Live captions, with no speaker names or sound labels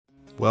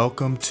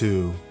Welcome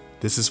to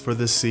This is for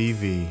the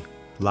CV,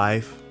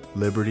 Life,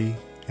 Liberty,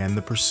 and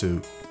the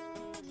Pursuit.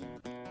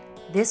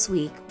 This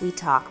week, we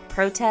talk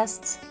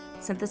protests,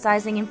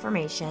 synthesizing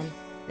information,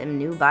 them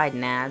new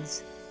Biden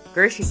ads,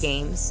 grocery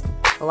games,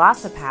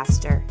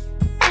 Velocipaster,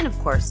 and of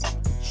course,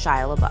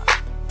 Shia LaBeouf.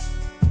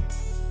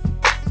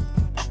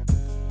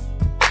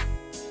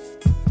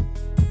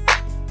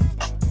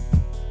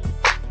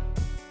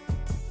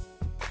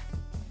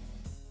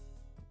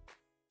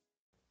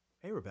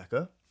 Hey,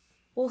 Rebecca.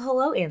 Well,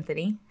 hello,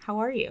 Anthony. How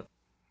are you?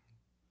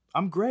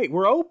 I'm great.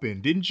 We're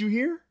open. Didn't you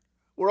hear?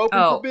 We're open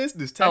for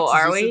business. Texas,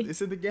 are we?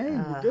 It's in the game.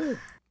 We're good.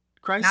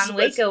 Not in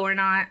Waco, we're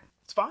not.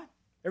 It's fine.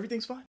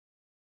 Everything's fine.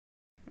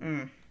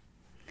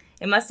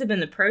 It must have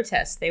been the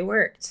protests. They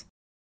worked.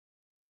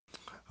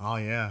 Oh,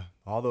 yeah.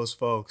 All those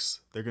folks,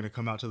 they're going to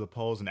come out to the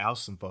polls and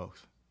oust some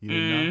folks. You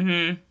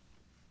didn't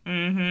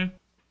know?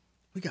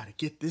 We got to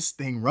get this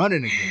thing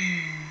running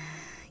again.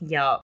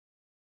 Yup.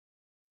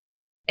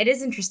 It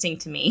is interesting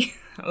to me.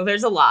 Well,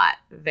 there's a lot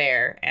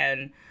there,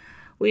 and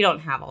we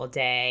don't have all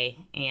day,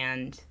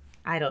 and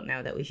I don't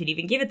know that we should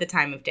even give it the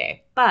time of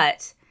day.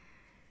 But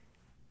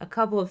a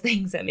couple of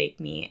things that make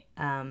me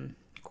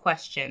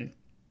question.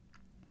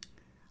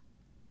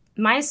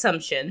 My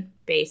assumption,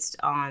 based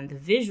on the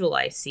visual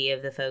I see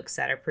of the folks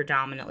that are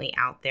predominantly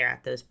out there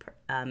at those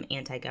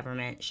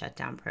anti-government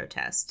shutdown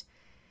protests,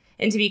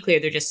 and to be clear,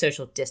 they're just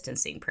social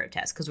distancing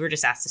protests because we're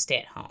just asked to stay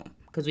at home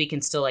because we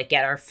can still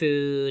get our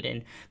food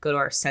and go to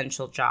our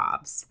essential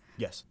jobs.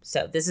 Yes.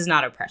 So this is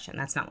not oppression.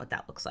 That's not what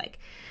that looks like.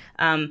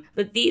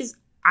 But these,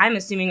 I'm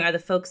assuming, are the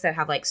folks that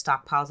have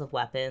stockpiles of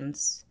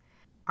weapons,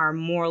 are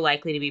more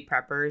likely to be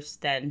preppers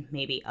than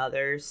maybe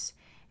others.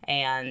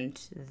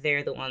 And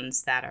they're the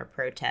ones that are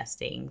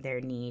protesting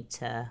their need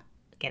to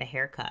get a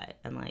haircut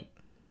and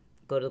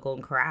go to the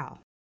Golden Corral.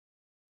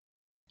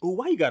 Well,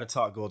 why you got to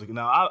talk Golden?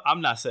 Now, I'm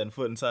not setting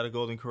foot inside a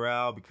Golden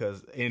Corral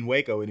because in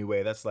Waco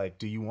anyway, that's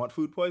do you want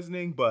food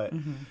poisoning? But,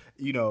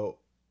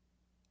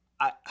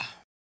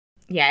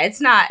 Yeah, it's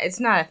not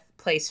a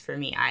place for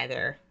me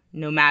either,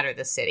 no matter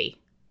the city,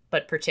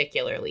 but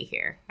particularly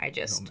here. No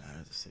matter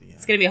the city, yeah.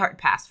 It's going to be a hard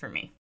pass for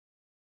me.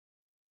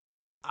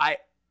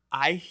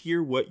 I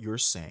hear what you're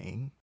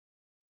saying,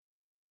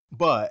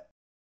 but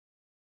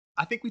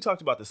I think we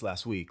talked about this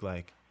last week.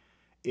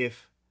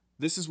 If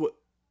this is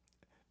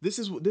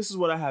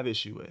what I have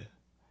issue with.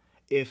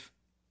 If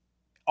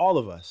all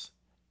of us,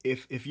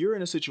 if you're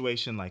in a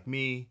situation like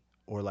me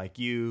or like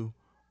you,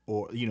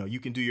 or you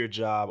can do your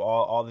job,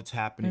 all that's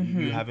happening,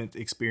 you haven't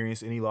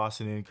experienced any loss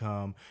in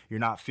income, you're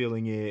not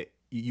feeling it.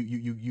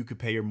 You could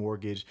pay your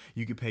mortgage,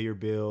 you could pay your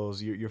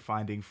bills, you're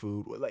finding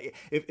food.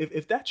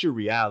 If that's your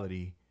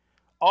reality,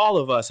 all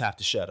of us have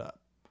to shut up.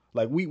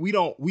 We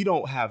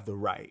don't have the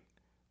right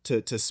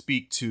to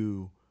speak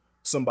to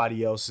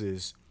somebody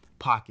else's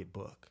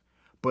pocketbook.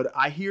 But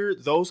I hear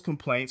those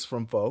complaints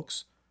from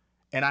folks,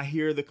 and I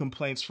hear the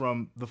complaints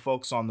from the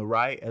folks on the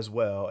right as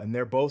well, and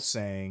they're both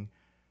saying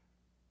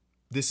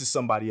this is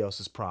somebody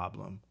else's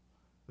problem.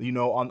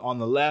 On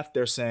the left,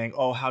 they're saying,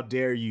 oh, how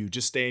dare you,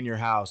 just stay in your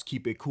house,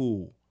 keep it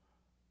cool.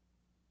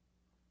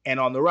 And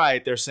on the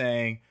right, they're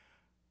saying,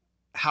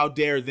 how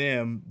dare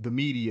them, the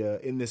media,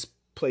 in this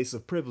place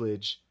of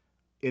privilege,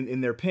 in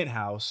their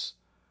penthouse,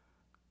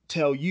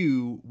 tell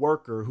you,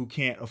 worker who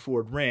can't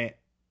afford rent,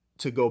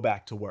 to go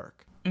back to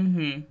work.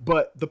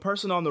 But the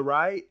person on the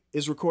right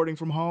is recording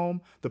from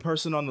home. The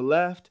person on the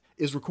left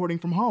is recording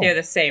from home. They're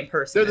the same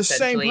person. They're the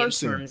same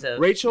person. In terms of...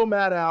 Rachel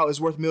Maddow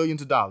is worth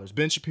millions of dollars.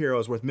 Ben Shapiro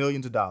is worth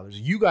millions of dollars.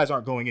 You guys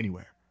aren't going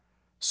anywhere.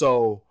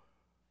 So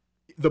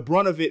the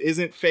brunt of it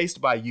isn't faced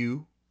by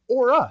you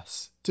or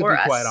us, to be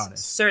quite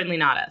honest. Certainly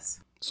not us.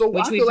 So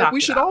I feel like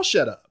we should all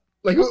shut up.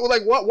 Why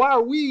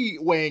are we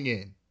weighing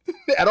in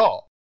at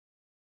all?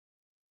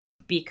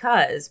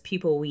 Because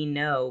people we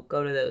know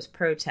go to those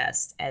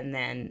protests and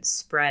then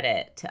spread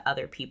it to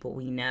other people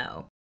we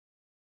know.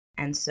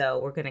 And so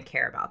we're going to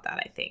care about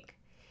that, I think.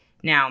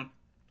 Now,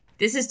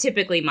 this is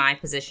typically my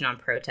position on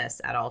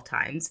protests at all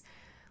times,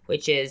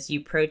 which is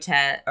you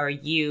protest or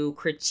you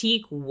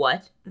critique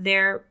what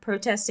they're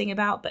protesting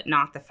about, but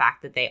not the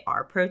fact that they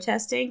are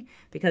protesting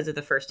because of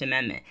the First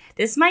Amendment.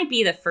 This might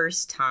be the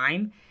first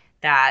time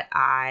that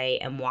I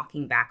am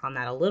walking back on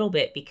that a little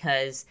bit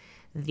because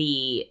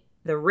the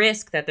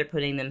risk that they're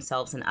putting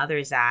themselves and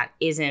others at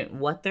isn't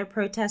what they're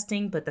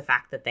protesting, but the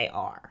fact that they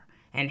are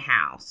and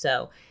how.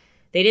 So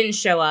they didn't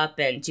show up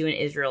and do an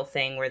Israel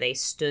thing where they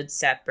stood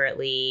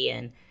separately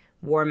and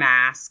wore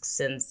masks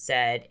and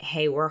said,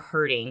 hey, we're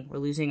hurting. We're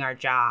losing our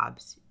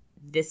jobs.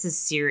 This is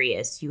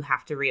serious. You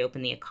have to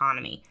reopen the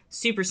economy.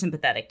 Super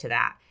sympathetic to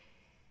that.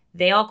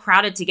 They all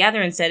crowded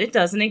together and said it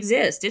doesn't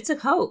exist. It's a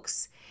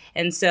hoax.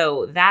 And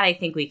so that I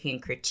think we can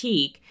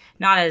critique,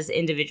 not as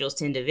individuals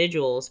to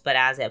individuals, but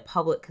as a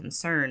public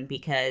concern,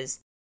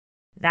 because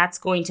that's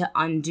going to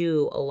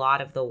undo a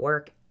lot of the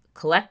work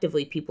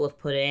collectively people have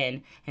put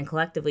in and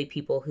collectively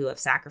people who have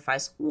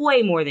sacrificed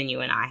way more than you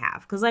and I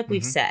have. Because like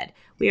we've said,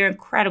 we are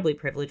incredibly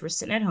privileged. We're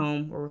sitting at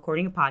home. We're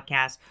recording a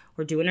podcast.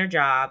 We're doing our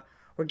job.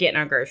 we're getting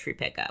our grocery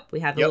pickup. We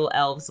have the Yep. little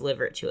elves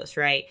deliver it to us,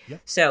 right?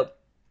 Yep. So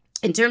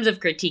in terms of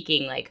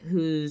critiquing like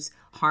who's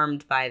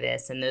harmed by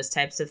this and those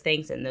types of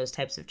things and those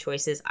types of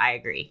choices, I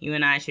agree. You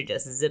and I should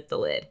just zip the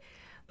lid.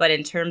 But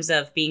in terms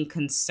of being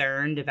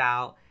concerned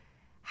about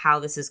how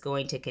this is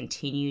going to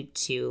continue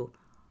to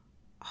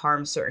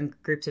harm certain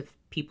groups of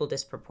people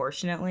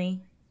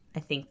disproportionately, I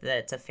think that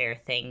it's a fair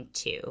thing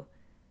to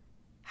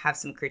have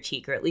some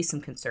critique or at least some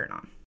concern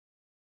on.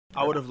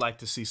 I would have liked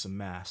to see some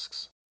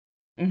masks.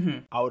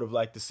 I would have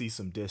liked to see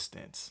some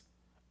distance.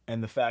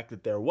 And the fact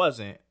that there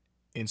wasn't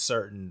in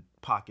certain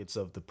pockets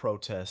of the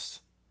protests,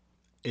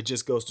 it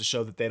just goes to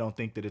show that they don't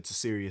think that it's a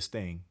serious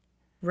thing.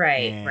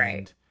 Right,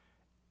 right.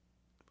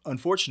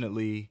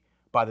 Unfortunately,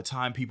 by the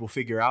time people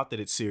figure out that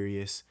it's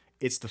serious,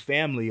 it's the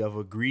family of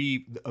a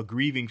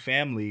grieving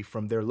family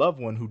from their loved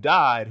one who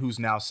died who's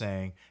now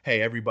saying, hey,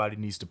 everybody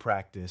needs to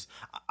practice.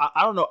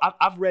 I don't know.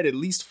 I've read at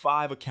least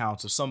 5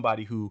 accounts of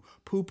somebody who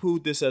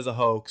poo-pooed this as a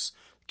hoax,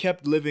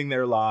 kept living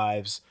their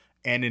lives,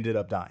 and ended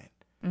up dying.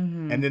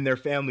 And then their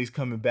family's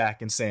coming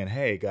back and saying,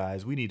 hey,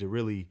 guys, we need to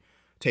really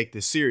take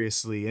this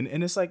seriously.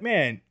 And it's like,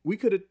 man, we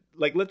could have,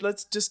 like,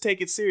 let's just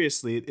take it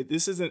seriously.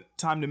 This isn't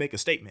time to make a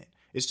statement.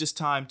 It's just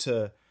time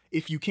to,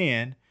 if you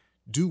can,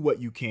 do what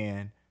you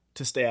can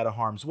to stay out of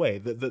harm's way.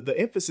 The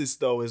emphasis,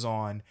 though, is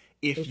on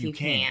if you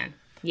can.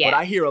 Yeah. But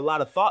I hear a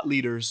lot of thought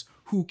leaders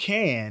who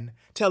can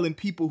telling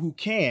people who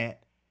can't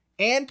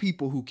and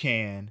people who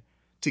can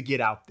to get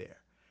out there.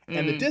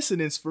 And the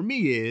dissonance for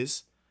me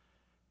is,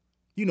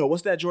 you know,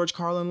 what's that George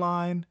Carlin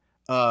line?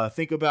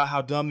 Think about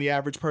how dumb the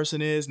average person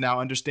is.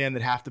 Now understand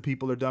that half the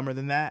people are dumber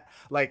than that.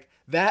 Like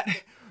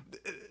that.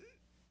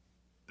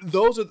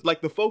 Those are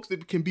like the folks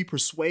that can be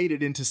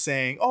persuaded into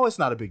saying, oh, it's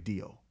not a big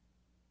deal.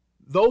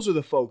 Those are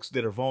the folks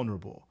that are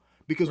vulnerable.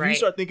 Because when you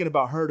start thinking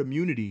about herd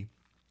immunity,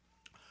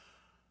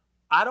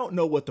 I don't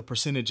know what the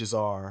percentages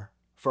are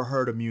for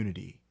herd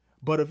immunity,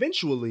 but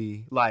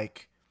eventually,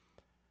 like,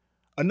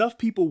 enough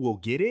people will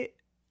get it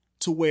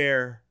to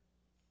where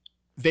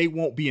they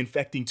won't be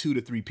infecting 2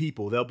 to 3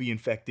 people. They'll be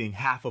infecting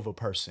half of a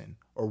person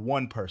or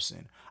one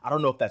person. I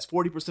don't know if that's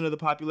 40% of the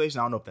population.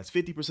 I don't know if that's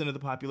 50% of the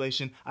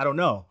population. I don't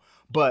know.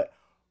 But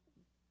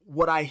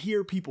what I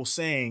hear people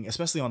saying,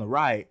 especially on the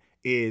right,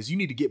 is you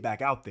need to get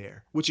back out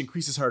there, which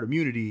increases herd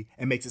immunity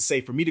and makes it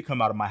safe for me to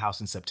come out of my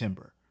house in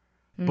September.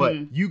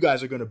 But you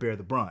guys are going to bear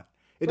the brunt.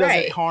 It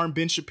doesn't harm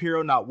Ben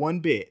Shapiro not one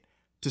bit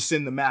to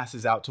send the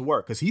masses out to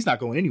work because he's not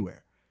going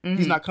anywhere.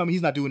 He's not coming.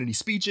 He's not doing any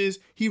speeches.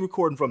 He's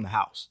recording from the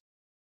house.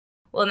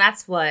 Well, and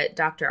that's what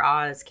Dr.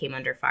 Oz came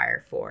under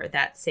fire for,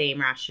 that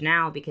same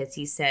rationale, because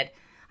he said,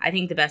 I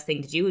think the best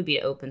thing to do would be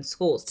to open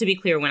schools. To be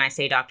clear, when I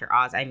say Dr.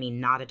 Oz, I mean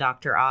not a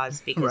Dr.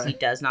 Oz, because he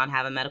does not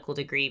have a medical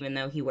degree, even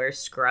though he wears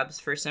scrubs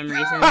for some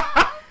reason,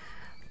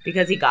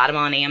 because he got them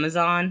on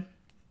Amazon.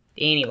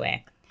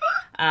 Anyway,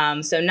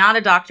 so not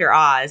a Dr.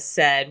 Oz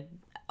said,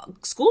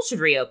 schools should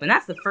reopen.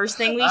 That's the first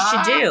thing we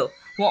should do.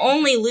 We'll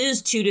only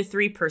lose 2 to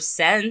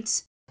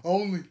 3%.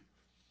 Only.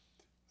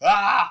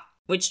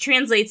 Which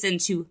translates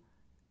into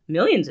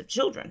millions of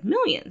children.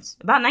 Millions.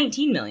 About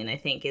 19 million, I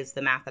think, is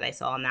the math that I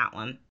saw on that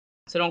one.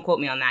 So don't quote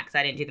me on that because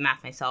I didn't do the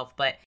math myself.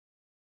 But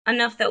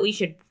enough that we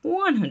should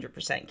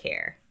 100%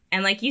 care.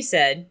 And like you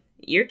said,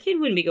 your kid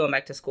wouldn't be going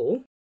back to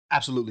school.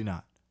 Absolutely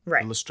not.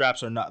 Right. The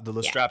straps are not.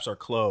 The straps are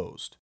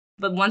closed.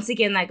 But once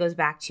again, that goes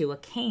back to a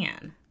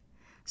can.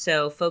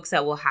 So folks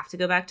that will have to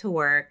go back to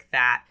work,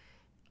 that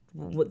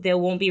they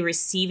won't be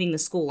receiving the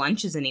school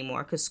lunches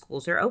anymore because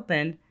schools are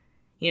open.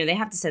 You know, they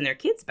have to send their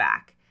kids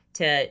back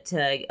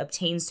to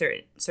obtain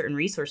certain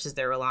resources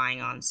they're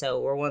relying on.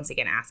 So we're once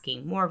again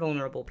asking more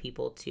vulnerable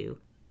people to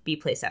be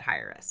placed at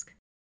higher risk.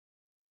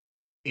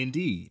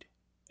 Indeed.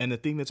 And the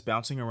thing that's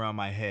bouncing around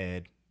my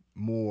head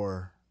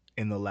more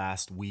in the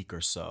last week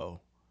or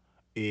so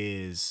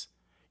is,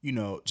 you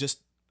know,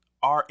 just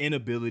our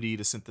inability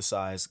to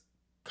synthesize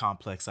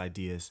complex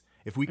ideas.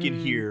 If we can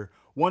hear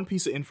one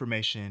piece of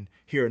information,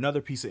 hear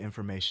another piece of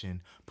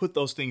information, put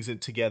those things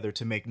together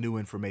to make new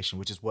information,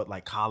 which is what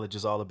like college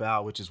is all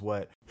about, which is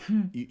what,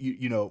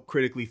 you know,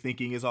 critically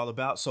thinking is all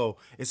about. So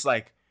it's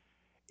like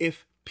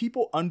if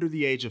people under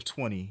the age of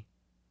 20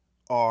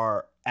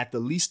 are at the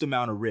least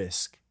amount of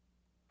risk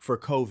for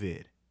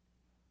COVID,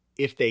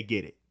 if they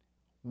get it,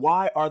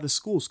 why are the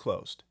schools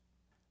closed?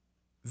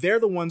 They're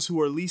the ones who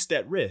are least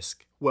at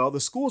risk. Well, the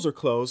schools are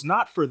closed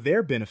not for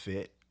their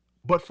benefit,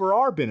 but for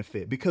our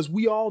benefit, because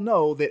we all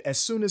know that as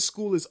soon as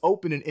school is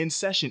open and in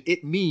session,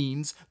 it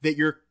means that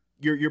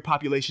your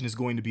population is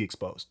going to be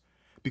exposed,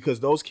 because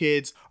those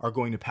kids are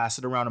going to pass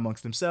it around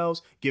amongst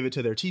themselves, give it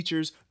to their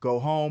teachers, go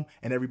home,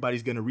 and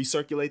everybody's going to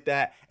recirculate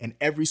that. And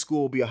every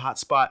school will be a hot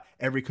spot.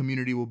 Every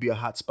community will be a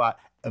hot spot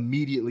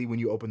immediately when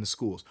you open the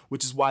schools,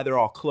 which is why they're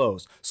all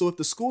closed. So if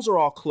the schools are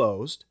all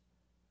closed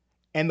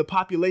and the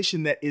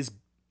population that is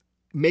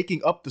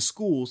making up the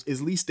schools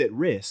is least at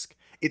risk,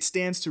 it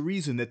stands to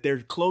reason that they're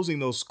closing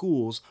those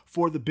schools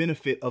for the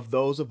benefit of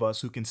those of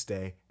us who can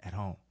stay at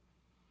home.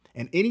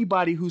 And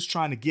anybody who's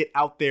trying to get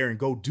out there and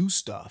go do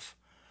stuff,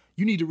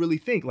 you need to really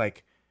think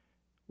like,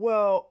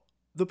 well,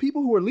 the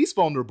people who are least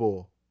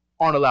vulnerable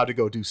aren't allowed to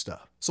go do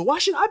stuff. So why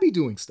should I be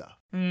doing stuff?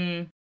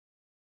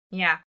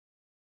 Yeah.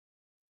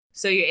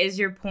 So is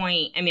your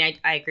point, I mean,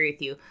 I agree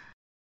with you.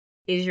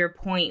 Is your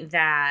point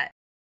that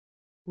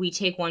we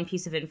take one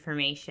piece of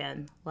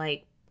information,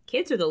 like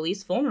kids are the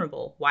least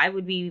vulnerable. Why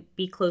would we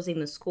be closing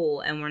the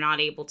school and we're not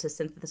able to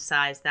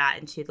synthesize that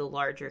into the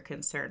larger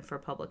concern for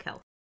public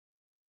health?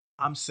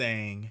 I'm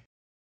saying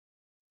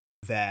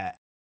that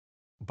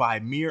by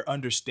mere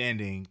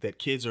understanding that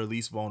kids are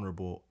least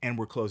vulnerable and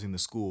we're closing the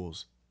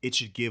schools, it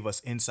should give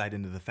us insight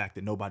into the fact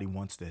that nobody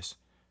wants this.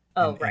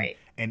 Right.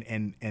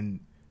 And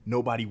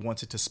nobody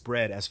wants it to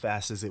spread as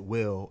fast as it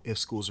will if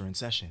schools are in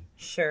session.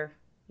 Sure.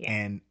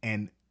 Yeah.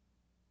 And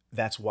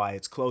that's why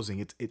it's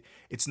closing.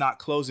 It's not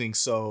closing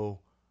so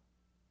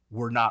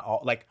we're not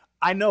all, like,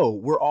 I know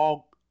we're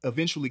all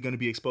eventually going to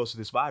be exposed to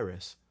this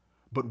virus,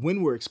 but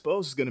when we're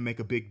exposed, it's going to make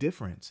a big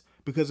difference.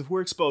 Because if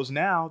we're exposed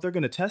now, they're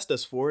going to test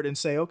us for it and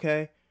say,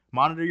 okay,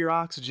 monitor your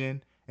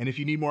oxygen. And if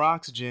you need more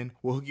oxygen,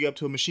 we'll hook you up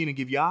to a machine and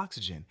give you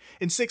oxygen.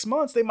 In 6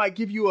 months, they might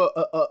give you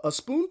a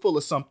spoonful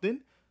of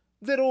something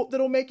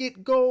that'll make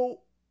it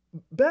go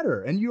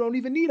better. And you don't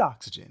even need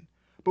oxygen.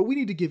 But we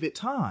need to give it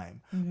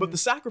time. Mm-hmm. But the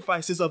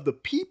sacrifices of the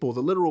people,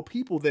 the literal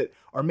people that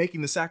are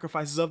making the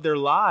sacrifices of their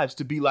lives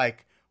to be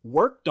like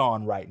worked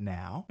on right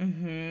now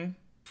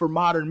for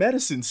modern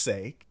medicine's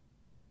sake.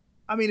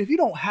 I mean, if you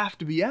don't have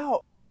to be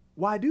out,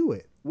 why do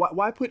it?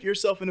 Why put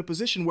yourself in a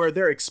position where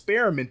they're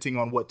experimenting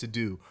on what to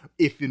do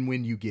if and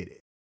when you get it?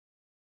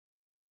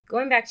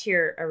 Going back to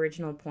your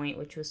original point,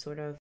 which was sort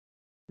of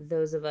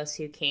those of us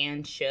who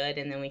can, should,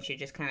 and then we should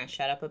just kind of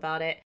shut up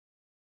about it.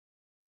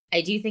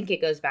 I do think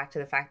it goes back to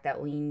the fact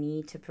that we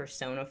need to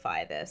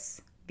personify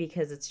this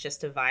because it's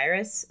just a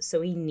virus. So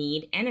we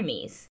need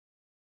enemies.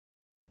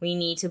 We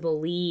need to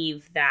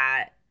believe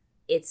that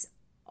it's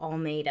all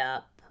made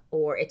up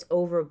or it's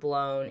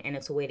overblown and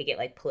it's a way to get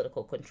like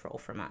political control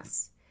from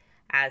us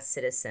as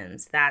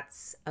citizens.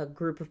 That's a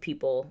group of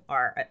people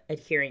are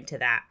adhering to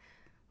that.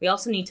 We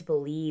also need to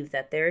believe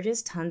that there are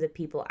just tons of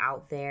people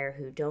out there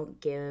who don't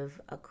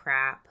give a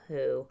crap,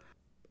 who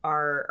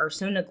are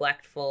so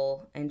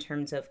neglectful in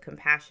terms of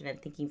compassion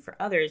and thinking for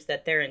others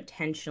that they're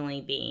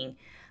intentionally being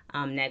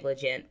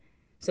negligent.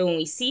 So when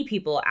we see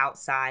people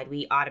outside,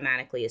 we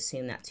automatically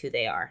assume that's who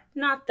they are.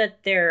 Not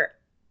that they're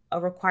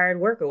a required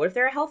worker. What if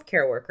they're a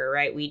healthcare worker,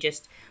 right? We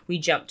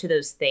jump to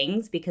those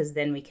things because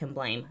then we can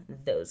blame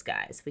those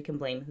guys. We can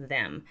blame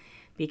them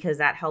because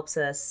that helps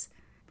us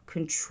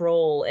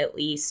control at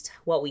least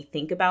what we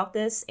think about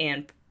this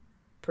and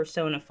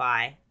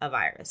personify a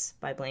virus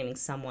by blaming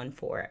someone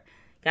for it.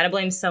 Got to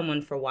blame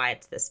someone for why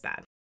it's this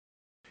bad.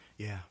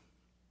 Yeah.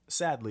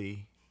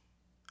 Sadly,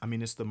 I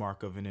mean, it's the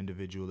mark of an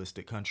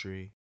individualistic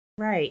country.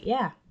 Right.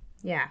 Yeah.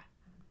 Yeah.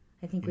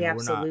 I think we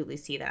absolutely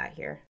see that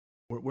here.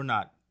 We're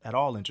not at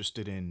all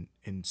interested in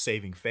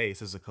saving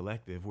face as a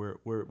collective.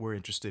 We're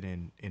interested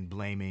in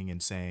blaming and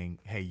saying,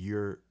 hey,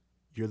 you're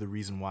the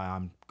reason why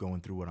I'm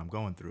going through what I'm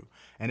going through.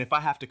 And if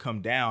I have to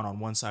come down on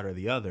one side or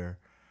the other,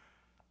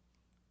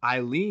 I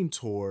lean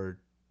toward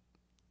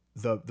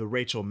the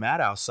Rachel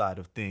Maddow side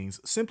of things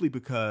simply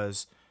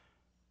because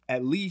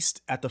at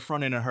least at the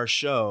front end of her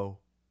show,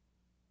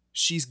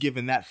 she's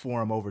given that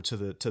forum over to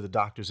the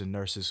doctors and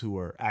nurses who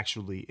are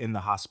actually in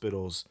the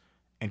hospitals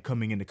and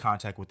coming into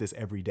contact with this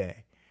every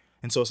day.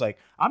 And so it's like,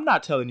 I'm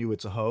not telling you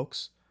it's a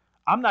hoax.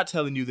 I'm not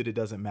telling you that it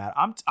doesn't matter.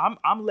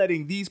 I'm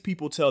letting these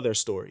people tell their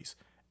stories,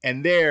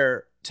 and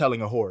they're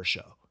telling a horror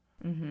show.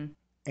 Mm-hmm.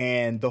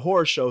 And the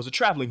horror show is a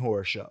traveling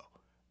horror show,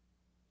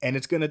 and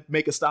it's going to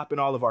make a stop in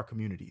all of our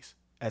communities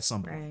at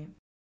some point. Right.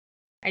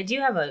 I do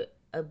have a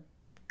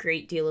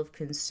great deal of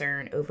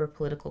concern over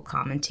political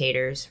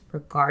commentators,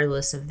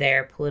 regardless of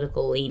their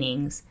political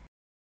leanings,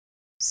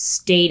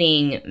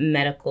 stating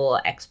medical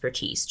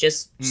expertise,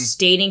 just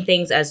stating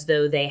things as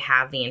though they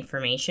have the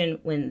information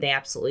when they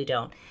absolutely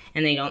don't.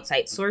 And they don't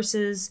cite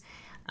sources.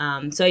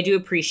 So I do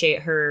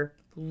appreciate her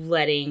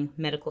letting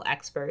medical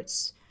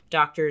experts,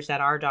 doctors that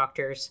are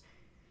doctors,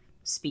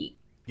 speak.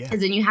 Yeah.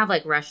 Because then you have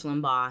like Rush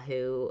Limbaugh,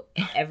 who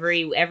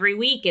every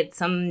week it's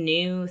some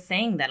new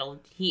thing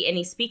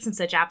he speaks in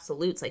such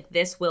absolutes, like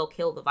this will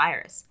kill the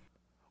virus.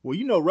 Well,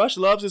 you know, Rush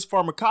loves his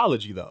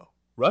pharmacology, though.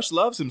 Rush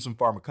loves him some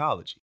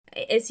pharmacology.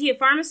 Is he a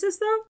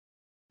pharmacist, though?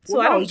 So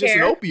well, no, he's just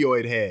an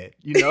opioid head.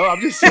 You know, I'm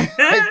just saying,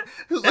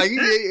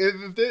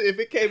 if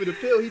it came in a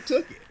pill, he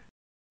took it.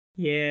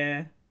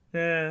 Yeah.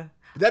 That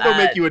don't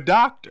make you a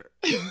doctor.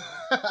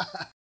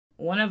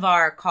 One of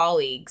our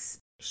colleagues,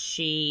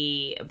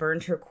 she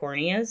burned her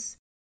corneas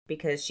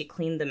because she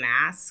cleaned the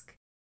mask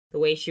the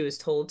way she was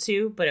told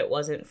to, but it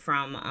wasn't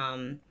from,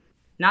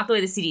 not the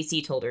way the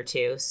CDC told her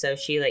to. So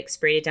she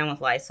sprayed it down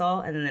with Lysol,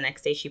 and then the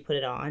next day she put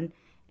it on,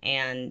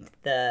 and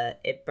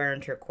it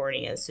burned her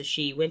corneas. So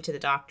she went to the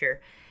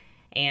doctor,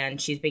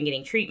 and she's been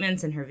getting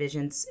treatments, and her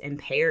vision's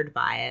impaired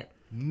by it.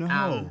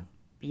 No.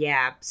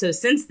 Yeah. So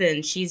since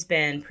then, she's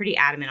been pretty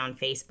adamant on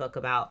Facebook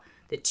about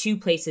the two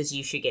places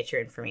you should get your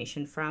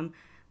information from,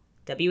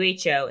 WHO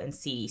and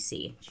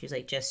CDC. She's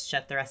like, just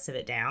shut the rest of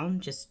it down.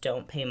 Just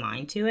don't pay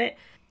mind to it.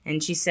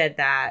 And she said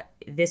that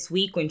this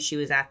week when she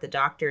was at the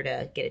doctor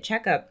to get a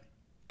checkup,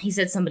 he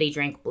said somebody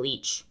drank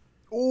bleach.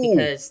 Ooh.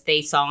 Because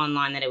they saw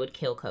online that it would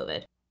kill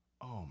COVID.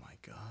 Oh my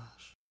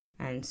gosh.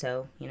 And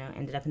so,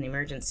 ended up in the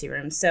emergency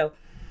room. So,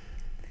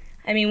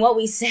 I mean, what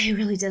we say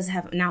really does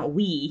have, not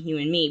we, you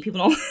and me,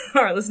 people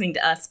aren't listening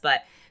to us,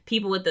 but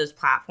people with those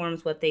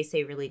platforms, what they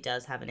say really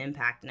does have an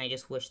impact. And I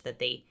just wish that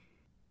they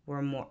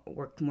were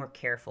more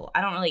careful. I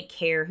don't really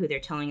care who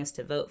they're telling us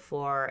to vote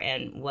for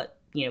and what,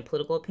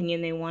 political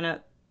opinion they want to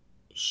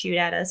shoot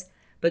at us,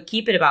 but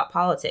keep it about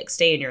politics.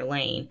 Stay in your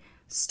lane.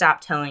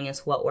 Stop telling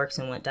us what works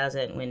and what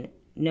doesn't when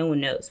no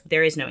one knows.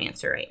 There is no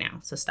answer right now,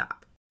 so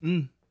stop.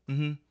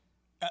 Mm-hmm.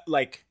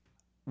 Like,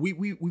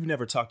 we've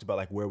never talked about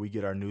like where we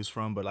get our news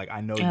from, but like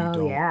I know you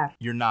don't. Yeah.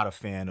 You're not a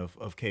fan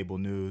of cable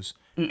news,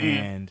 Mm-mm.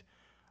 and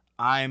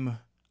I'm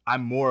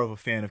more of a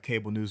fan of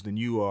cable news than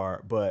you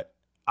are. But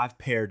I've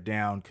pared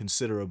down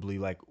considerably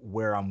like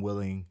where I'm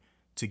willing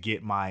to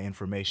get my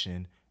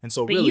information, and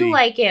so but really, you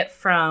like it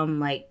from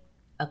like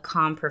a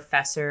comm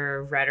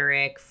professor,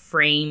 rhetoric,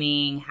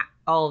 framing.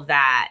 All of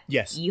that.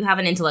 Yes. You have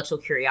an intellectual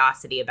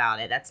curiosity about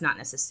it. That's not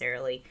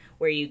necessarily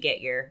where you get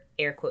your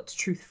air quotes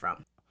truth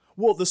from.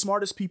 Well, the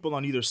smartest people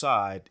on either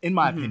side, in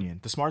my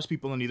opinion, the smartest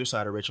people on either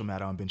side are Rachel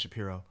Maddow and Ben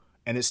Shapiro.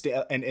 And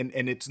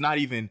it's not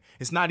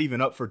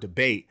even up for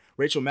debate.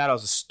 Rachel Maddow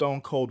is a stone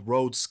cold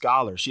Rhodes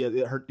Scholar.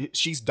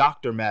 She's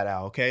Dr.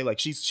 Maddow, okay? Like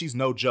she's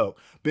no joke.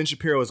 Ben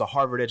Shapiro is a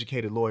Harvard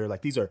educated lawyer.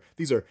 Like these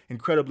are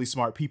incredibly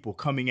smart people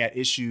coming at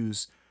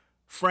issues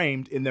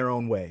framed in their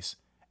own ways.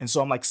 And so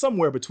I'm like,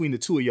 somewhere between the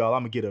two of y'all,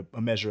 I'm going to get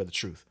a measure of the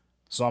truth.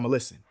 So I'm going to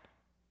listen,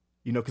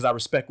 because I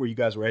respect where you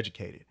guys were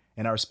educated.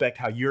 And I respect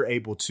how you're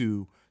able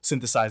to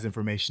synthesize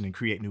information and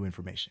create new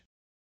information.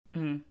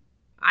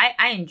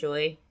 I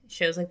enjoy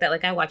shows like that.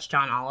 Like I watch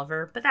John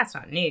Oliver, but that's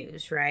not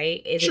news,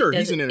 right? Sure,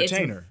 he's an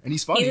entertainer and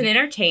he's funny. He's an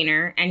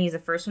entertainer and he's the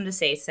first one to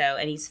say so.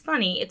 And he's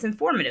funny. It's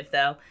informative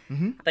though.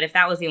 Mm-hmm. But if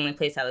that was the only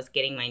place I was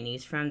getting my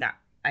news from,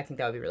 I think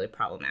that would be really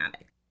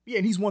problematic. Yeah,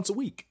 and he's once a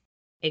week.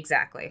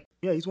 Exactly.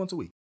 Yeah, he's once a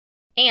week.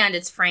 And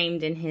it's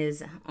framed in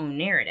his own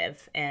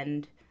narrative.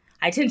 And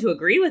I tend to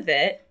agree with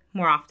it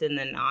more often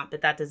than not,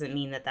 but that doesn't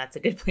mean that that's a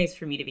good place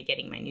for me to be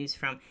getting my news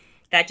from.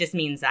 That just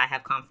means I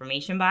have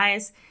confirmation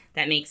bias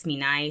that makes me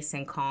nice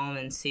and calm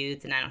and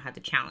soothed, and I don't have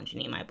to challenge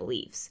any of my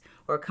beliefs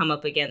or come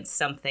up against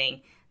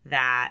something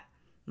that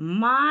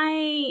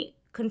might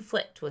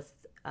conflict with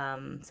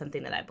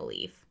something that I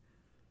believe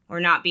or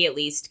not be at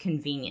least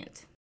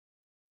convenient.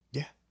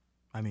 Yeah.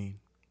 I mean,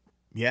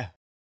 yeah.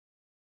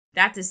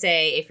 That to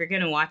say, if you're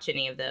going to watch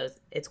any of those,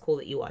 it's cool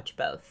that you watch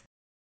both.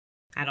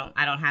 I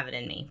don't have it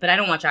in me, but I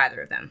don't watch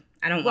either of them.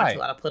 I don't watch a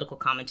lot of political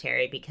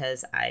commentary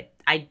because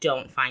I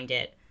don't find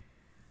it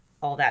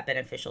all that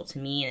beneficial to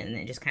me, and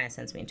it just kind of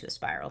sends me into a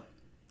spiral.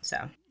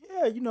 So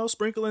yeah,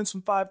 sprinkle in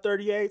some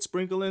 538,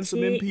 sprinkle in some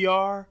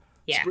NPR.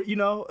 Yeah,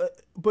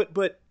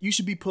 but you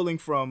should be pulling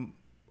from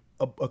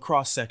a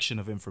cross section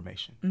of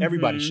information. Mm-hmm.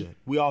 Everybody should.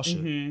 We all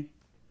should. Mm-hmm.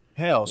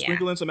 Hell,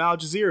 sprinkle in some Al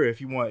Jazeera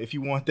if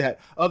you want that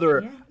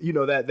other,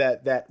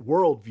 that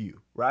worldview,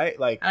 right?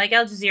 Like I like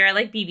Al Jazeera. I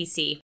like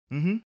BBC.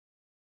 Mm-hmm.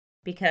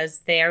 Because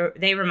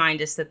they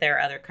remind us that there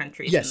are other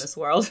countries in this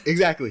world.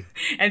 Exactly.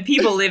 And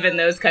people live in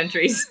those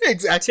countries.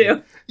 Exactly.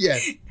 Too.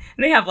 Yes.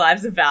 And they have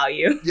lives of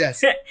value.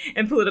 Yes.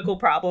 And political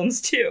problems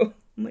too.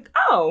 I'm like,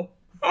 oh,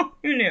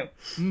 who knew?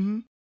 Mm-hmm.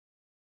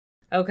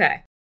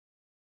 Okay.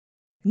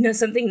 No,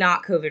 something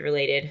not COVID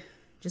related.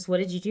 Just what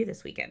did you do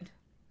this weekend?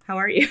 How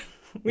are you?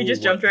 We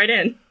just jumped right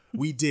in.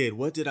 We did.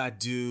 What did I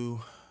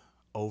do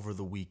over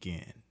the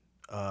weekend?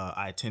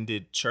 I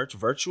attended church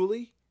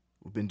virtually.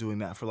 We've been doing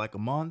that for like a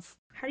month.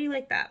 How do you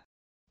like that?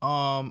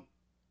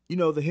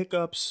 The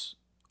hiccups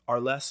are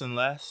less and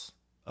less.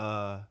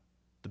 The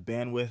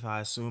bandwidth, I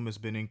assume, has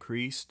been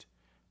increased,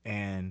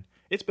 and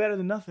it's better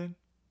than nothing.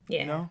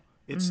 Yeah.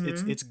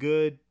 It's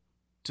good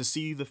to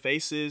see the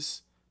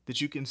faces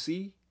that you can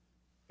see,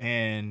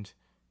 and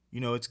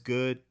it's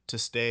good to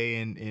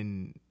stay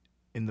in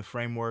the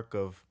framework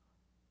of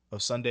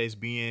Sundays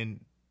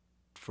being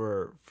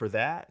for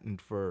that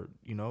and for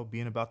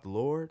being about the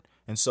Lord.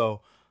 And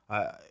so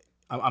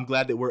I'm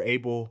glad that we're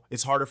able.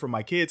 It's harder for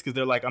my kids because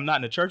they're like, I'm not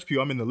in a church pew,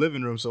 I'm in the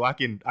living room, so I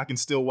can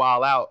still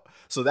wild out.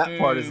 So that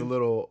part is a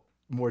little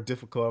more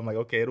difficult. I'm like,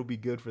 okay, it'll be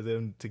good for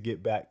them to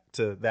get back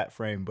to that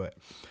frame, but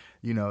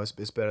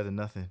it's better than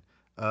nothing.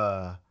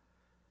 A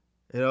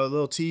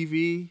little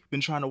TV.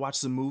 Been trying to watch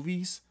some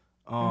movies.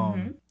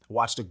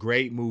 Watched a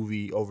great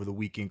movie over the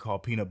weekend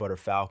called Peanut Butter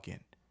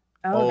Falcon.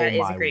 Oh, that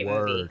is a great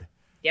movie.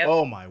 Yep.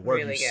 Oh my word,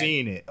 really you've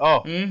seen it.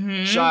 Oh,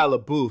 Shia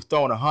LaBeouf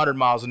throwing 100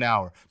 miles an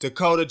hour.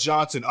 Dakota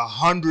Johnson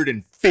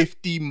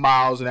 150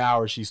 miles an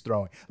hour she's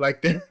throwing.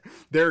 Like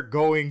they're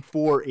going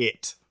for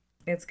it.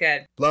 It's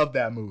good. Love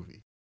that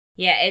movie.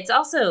 Yeah, it's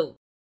also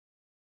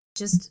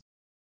just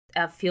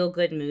a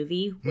feel-good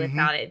movie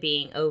without it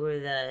being over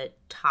the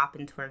top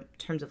in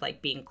terms of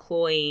like being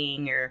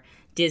cloying or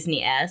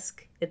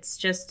Disney-esque.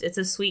 It's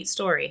a sweet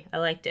story. I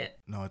liked it.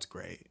 No, it's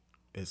great.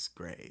 It's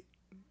great.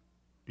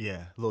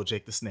 Yeah, little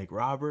Jake the Snake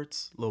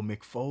Roberts, little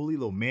Mick Foley,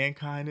 little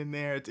Mankind in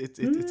there. It's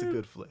a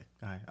good flick.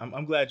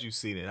 I'm glad you've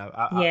seen it. I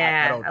liked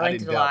didn't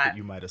it a doubt lot. that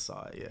you might have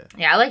saw it. Yeah.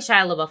 Yeah, I like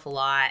Shia LaBeouf a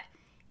lot,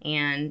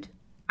 and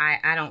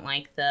I don't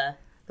like the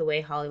way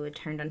Hollywood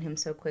turned on him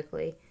so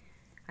quickly.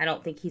 I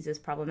don't think he's as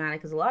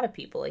problematic as a lot of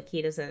people. Like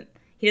he doesn't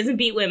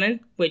beat women,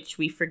 which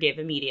we forgive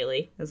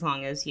immediately as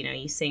long as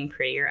you sing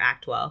pretty or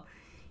act well.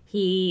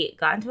 He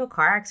got into a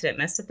car accident,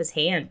 messed up his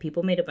hand.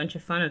 People made a bunch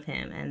of fun of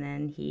him, and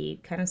then he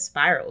kind of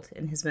spiraled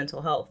in his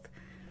mental health.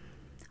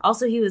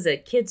 Also, he was a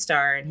kid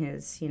star, and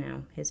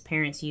his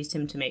parents used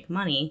him to make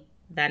money.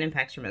 That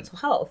impacts your mental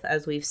health,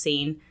 as we've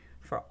seen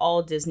for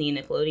all Disney and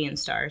Nickelodeon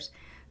stars.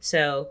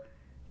 So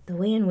the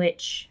way in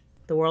which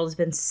the world has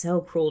been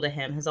so cruel to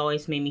him has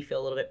always made me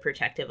feel a little bit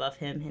protective of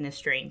him in a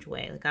strange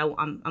way. Like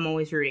I'm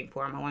always rooting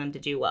for him. I want him to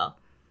do well.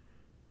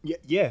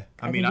 Yeah.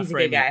 I mean, he's a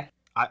good guy.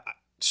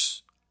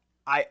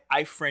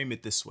 I frame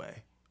it this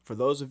way. For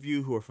those of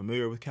you who are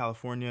familiar with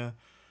California,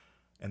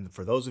 and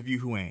for those of you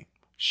who ain't,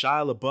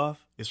 Shia LaBeouf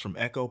is from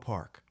Echo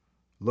Park.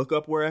 Look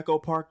up where Echo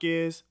Park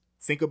is.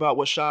 Think about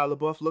what Shia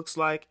LaBeouf looks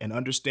like and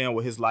understand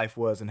what his life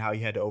was and how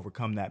he had to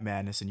overcome that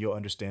madness, and you'll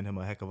understand him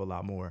a heck of a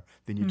lot more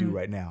than you do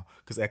right now.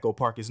 Because Echo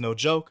Park is no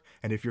joke,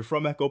 and if you're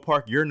from Echo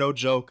Park, you're no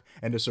joke.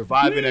 And to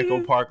survive in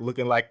Echo Park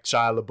looking like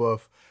Shia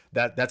LaBeouf,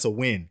 that's a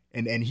win.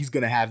 And he's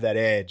going to have that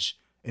edge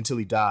until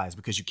he dies,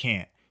 because you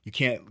can't. You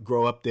can't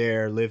grow up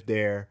there, live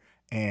there,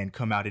 and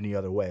come out any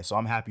other way. So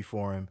I'm happy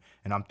for him,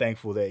 and I'm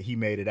thankful that he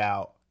made it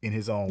out in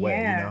his own way,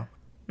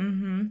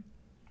 Mm-hmm.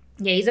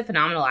 Yeah, he's a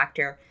phenomenal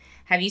actor.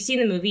 Have you seen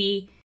the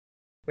movie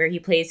where he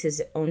plays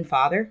his own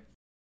father?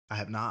 I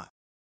have not.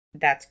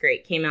 That's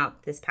great. Came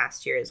out this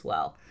past year as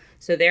well.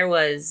 So there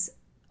was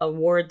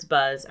awards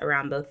buzz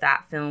around both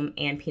that film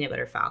and Peanut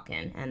Butter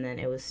Falcon, and then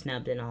it was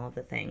snubbed in all of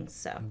the things.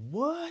 So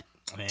what?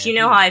 Man, do you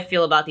know how I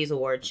feel about these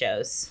award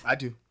shows? I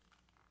do.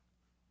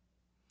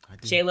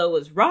 J-Lo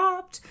was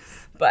robbed,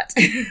 but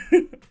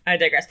I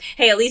digress.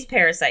 Hey, at least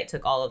Parasite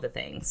took all of the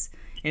things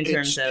in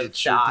terms of the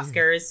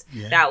Oscars.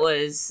 Yeah. That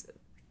was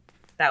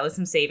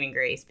some saving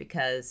grace,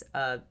 because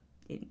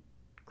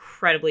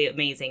incredibly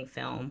amazing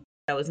film.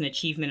 That was an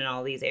achievement in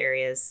all these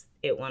areas.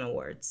 It won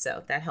awards,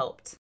 so that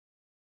helped.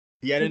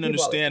 Yeah, I didn't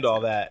understand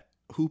all that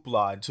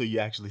hoopla until you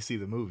actually see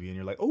the movie, and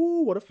you're like,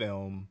 "Oh, what a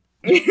film!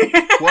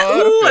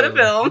 What a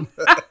film!"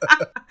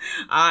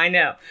 I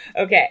know.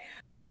 Okay.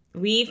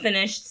 We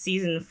finished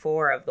season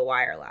 4 of The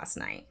Wire last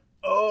night.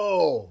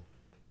 Oh.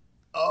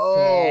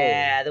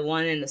 Yeah, the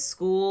one in the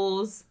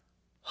schools.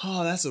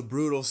 Oh, that's a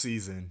brutal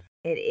season.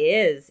 It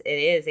is.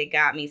 It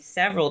got me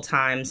several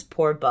times.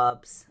 Poor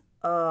Bubs.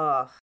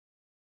 Oh,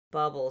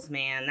 Bubbles,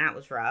 man. That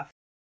was rough.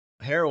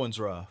 Heroin's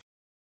rough.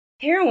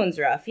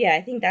 Yeah,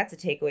 I think that's a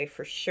takeaway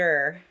for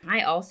sure.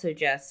 I also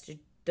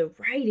the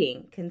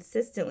writing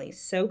consistently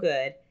so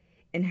good,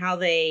 and how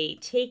they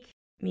take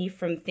me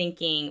from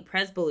thinking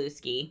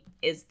Pryzbylewski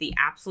is the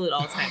absolute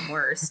all-time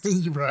worst,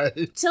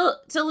 right,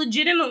 to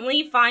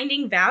legitimately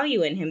finding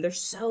value in him. They're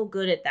so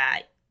good at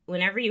that.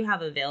 Whenever you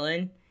have a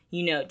villain,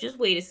 just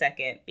wait a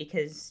second,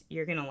 because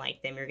you're gonna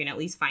like them. You're gonna at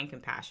least find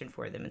compassion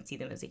for them and see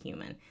them as a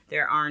human.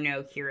 There are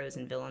no heroes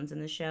and villains in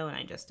the show, and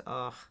I just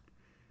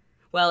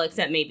well,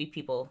 except maybe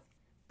people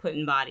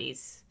putting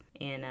bodies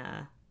in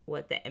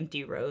the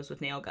empty rows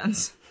with nail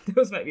guns.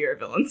 Those might be our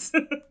villains.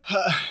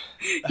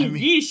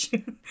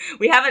 Yeesh.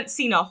 We haven't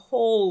seen a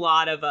whole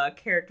lot of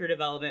character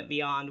development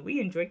beyond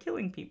we enjoy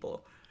killing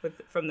people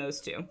from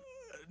those two.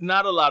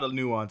 Not a lot of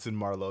nuance in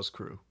Marlowe's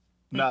crew.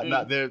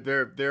 Not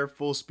they're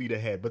full speed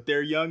ahead, but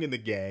they're young in the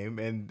game,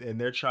 and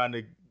they're trying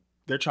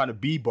to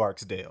be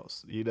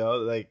Barksdales.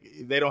 Like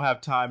they don't have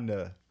time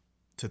to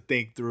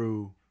think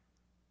through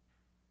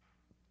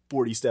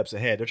 40 steps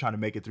ahead. They're trying to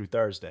make it through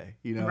Thursday,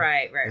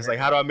 Right. It's like,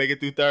 how do I make it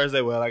through Thursday?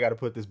 Well, I got to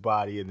put this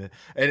body in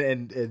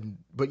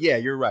but yeah,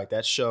 you're right.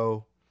 That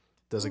show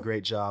does a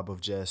great job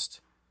of just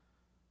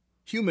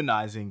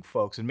humanizing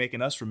folks and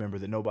making us remember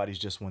that nobody's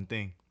just one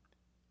thing.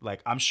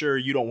 Like, I'm sure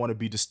you don't want to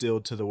be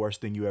distilled to the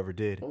worst thing you ever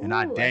did. And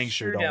I dang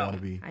sure don't want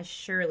to be. I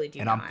surely do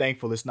and not. I'm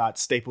thankful it's not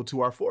stapled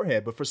to our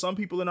forehead. But for some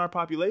people in our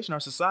population, our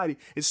society,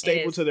 it's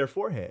stapled to their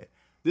forehead.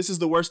 This is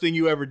the worst thing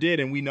you ever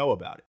did, and we know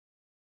about it.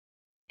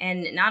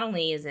 And not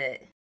only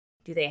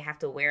do they have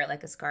to wear it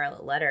like a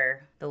scarlet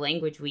letter, the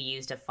language we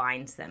use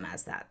defines them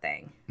as that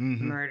thing.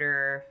 Mm-hmm.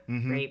 Murderer,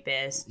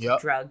 rapist,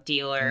 drug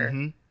dealer,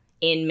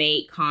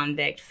 inmate,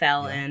 convict,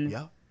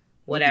 felon,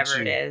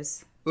 whatever it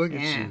is. Look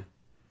at you.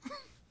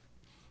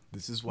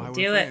 This is why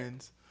we're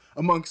friends.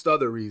 Amongst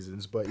other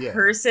reasons, but yeah.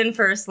 Person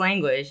first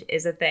language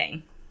is a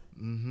thing.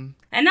 Mm-hmm.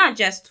 And not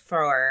just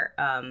for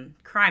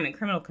crime and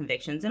criminal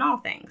convictions, in all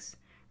things,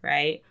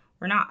 right?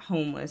 We're not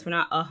homeless. We're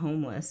not a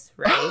homeless,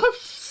 right?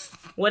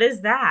 What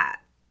is that?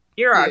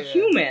 You're a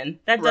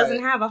human that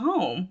doesn't have a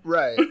home.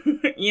 Right.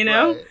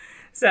 Right.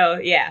 So,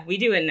 yeah, we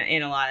do it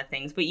in a lot of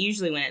things, but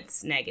usually when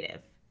it's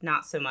negative,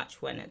 not so much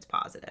when it's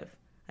positive,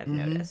 I've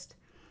noticed.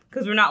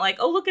 Because we're not like,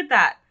 oh, look at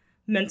that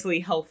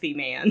mentally healthy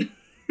man,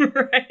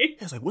 right?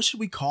 It's like, what should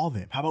we call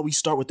them? How about we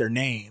start with their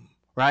name,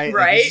 right?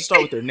 Right. Like,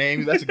 start with their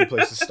name. That's a good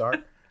place to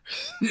start.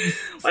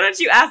 Why don't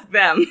you ask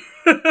them?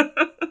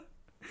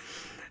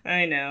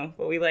 I know,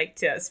 but we like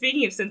to,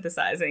 speaking of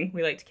synthesizing,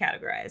 we like to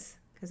categorize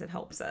because it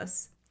helps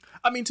us.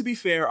 I mean, to be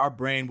fair, our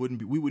brain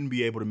we wouldn't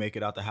be able to make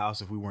it out the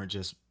house if we weren't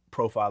just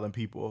profiling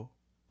people.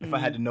 If I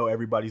had to know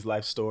everybody's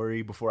life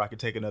story before I could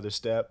take another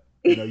step,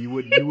 you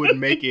wouldn't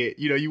make it,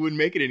 you wouldn't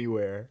make it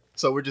anywhere.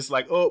 So we're just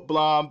like, oh,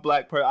 blonde,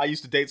 black person. I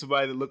used to date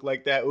somebody that looked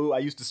like that. Ooh, I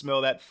used to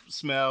smell that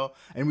smell.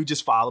 And we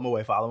just file them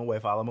away.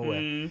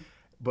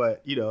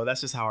 But,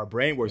 that's just how our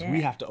brain works. Yeah.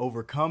 We have to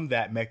overcome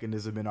that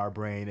mechanism in our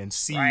brain and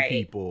see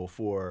people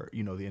for, the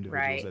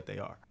individuals that they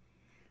are.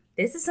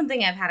 This is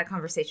something I've had a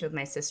conversation with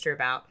my sister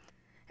about.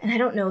 And I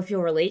don't know if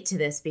you'll relate to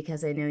this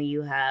because I know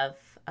you have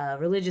a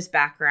religious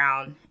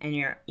background and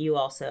you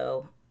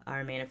also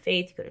are a man of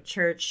faith, you go to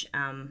church.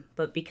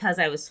 But because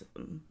I was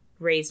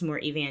raised more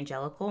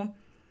evangelical,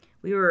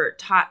 we were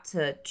taught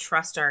to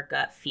trust our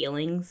gut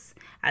feelings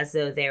as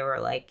though they were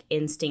like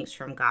instincts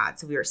from God.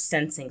 So we were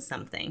sensing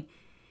something.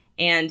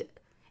 And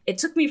it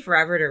took me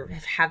forever to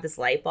have this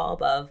light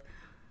bulb of,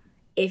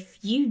 if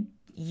you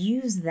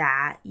use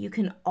that, you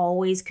can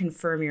always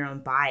confirm your own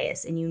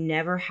bias and you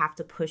never have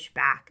to push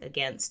back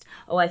against,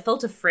 oh, I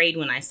felt afraid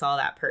when I saw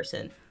that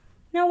person.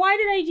 Now, why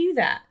did I do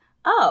that?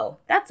 Oh,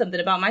 that's something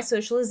about my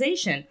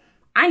socialization.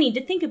 I need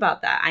to think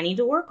about that. I need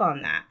to work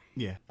on that.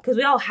 Yeah. Because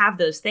we all have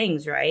those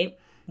things, right?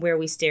 Where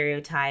we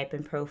stereotype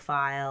and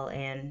profile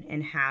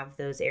and have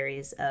those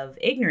areas of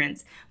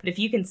ignorance. But if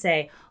you can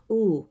say,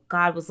 ooh,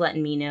 God was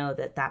letting me know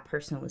that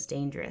person was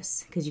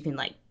dangerous, because you can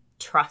like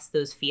trust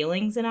those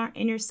feelings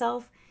in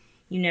yourself,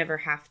 you never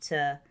have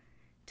to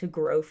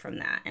grow from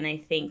that. And I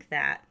think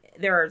that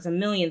there are a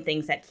million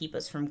things that keep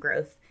us from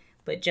growth,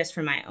 but just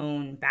from my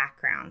own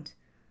background,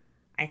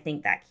 I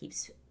think that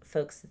keeps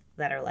folks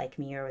that are like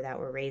me or that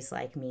were raised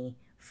like me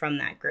from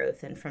that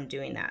growth and from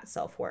doing that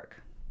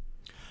self-work.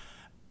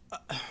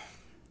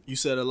 You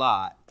said a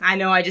lot. I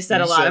know, I just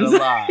said a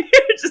lot.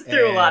 Just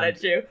threw a lot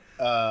at you.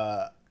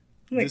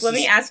 Let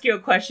me ask you a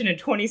question in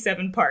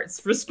 27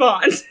 parts.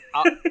 Respond.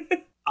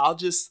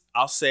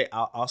 I'll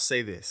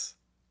say this.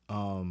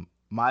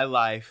 My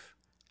life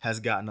has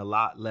gotten a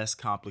lot less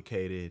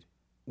complicated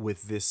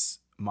with this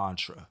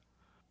mantra.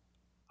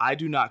 I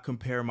do not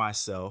compare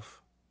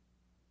myself.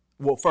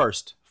 Well,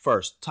 first,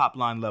 top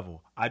line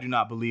level. I do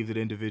not believe that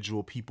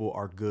individual people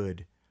are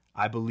good.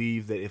 I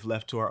believe that if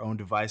left to our own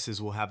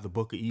devices, we'll have the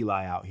Book of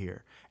Eli out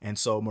here. And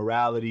so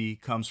morality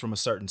comes from a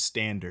certain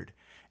standard.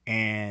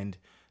 And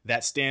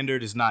that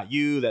standard is not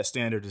you. That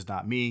standard is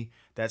not me.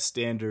 That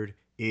standard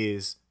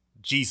is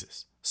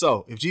Jesus.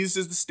 So if Jesus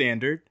is the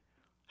standard,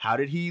 how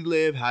did he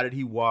live? How did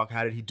he walk?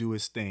 How did he do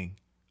his thing?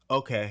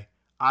 Okay,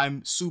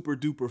 I'm super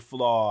duper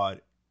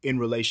flawed in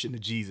relation to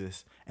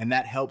Jesus. And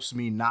that helps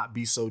me not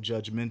be so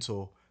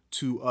judgmental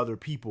to other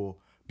people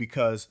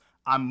because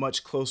I'm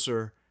much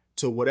closer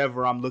to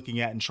whatever I'm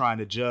looking at and trying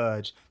to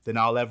judge than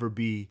I'll ever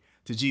be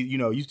to Jesus.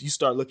 You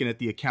start looking at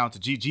the account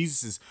of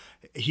Jesus is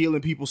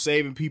healing people,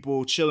 saving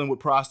people, chilling with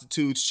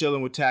prostitutes,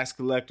 chilling with tax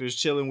collectors,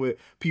 chilling with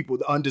people,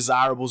 the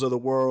undesirables of the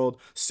world,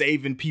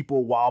 saving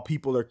people while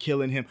people are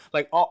killing him,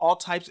 like all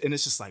types. And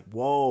it's just like,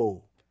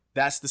 whoa,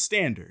 that's the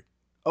standard.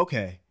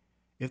 Okay,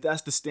 if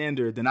that's the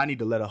standard, then I need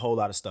to let a whole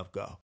lot of stuff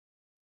go.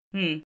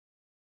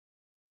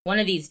 One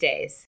of these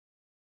days,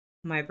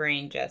 my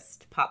brain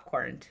just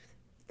popcorned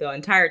the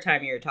entire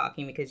time you were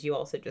talking because you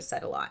also just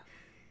said a lot.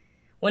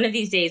 One of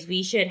these days,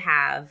 we should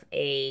have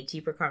a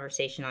deeper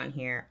conversation on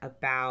here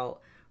about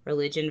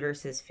religion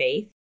versus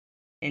faith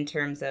in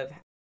terms of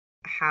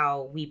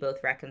how we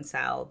both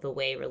reconcile the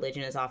way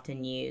religion is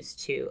often used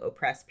to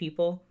oppress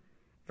people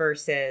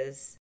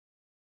versus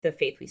the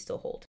faith we still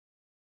hold.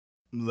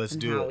 Let's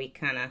do it. How we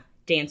kind of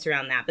dance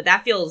around that. But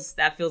that feels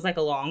like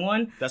a long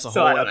one. That's a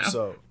whole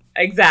episode.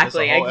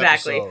 Exactly.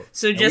 Episode.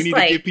 So and just we need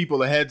to give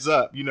people a heads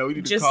up. We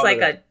need just to call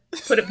like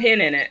put a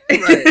pin in it.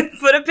 Right.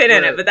 Put a pin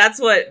in it. But that's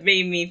what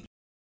made me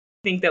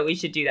think that we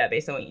should do that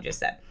based on what you just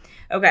said.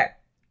 Okay.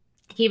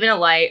 Keeping it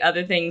light.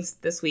 Other things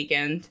this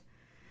weekend.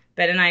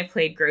 Ben and I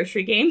played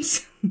grocery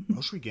games.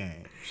 Grocery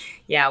games.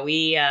 Yeah,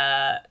 we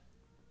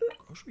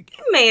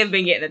may have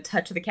been getting a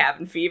touch of the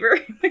cabin fever.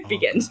 It might be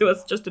getting to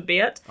us just a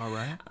bit. All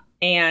right.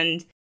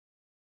 And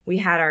we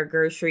had our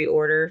grocery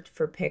order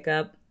for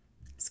pickup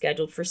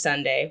scheduled for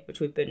Sunday, which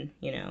we've been,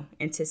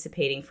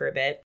 anticipating for a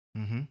bit.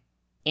 Mm-hmm.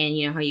 And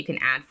you know how you can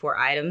add 4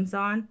 items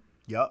on?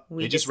 Yep.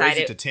 They just raised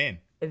it to 10.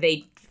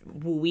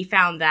 We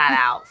found that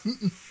out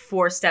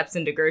 4 steps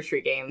into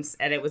grocery games,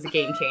 and it was a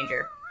game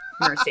changer.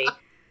 Mercy.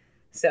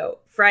 So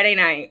Friday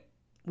night,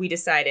 we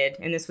decided,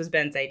 and this was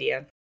Ben's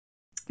idea,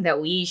 that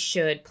we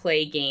should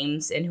play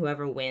games, and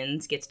whoever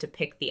wins gets to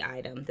pick the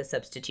item, the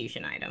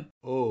substitution item.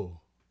 Oh.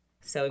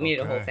 So we made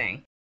it a whole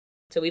thing.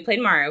 So we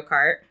played Mario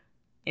Kart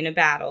in a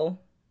battle.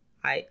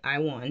 I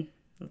won.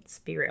 Let's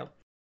be real.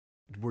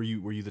 Were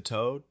you the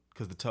Toad?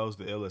 Because the Toad's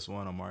the illest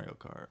one on Mario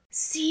Kart.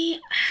 See,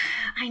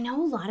 I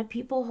know a lot of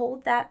people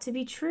hold that to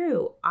be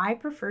true. I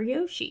prefer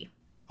Yoshi.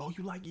 Oh,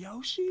 you like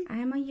Yoshi?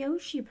 I'm a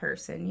Yoshi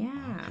person,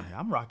 yeah. Okay,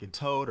 I'm rocking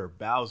Toad or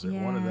Bowser,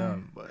 one of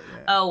them. But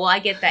yeah. Oh, well, I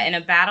get that. In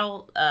a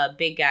battle,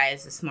 big guy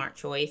is a smart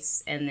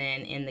choice. And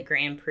then in the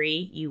Grand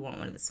Prix, you want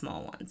one of the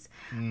small ones.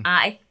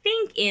 I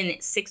think in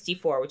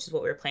 64, which is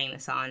what we were playing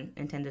this on,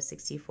 Nintendo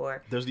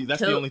 64. That's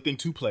the only thing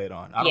to play it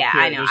on. I don't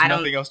care. I know. There's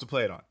nothing else to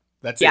play it on.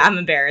 That's it. Yeah, I'm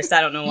embarrassed.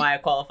 I don't know why I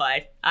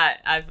qualified.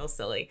 I feel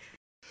silly.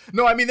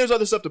 No, I mean, there's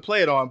other stuff to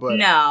play it on, but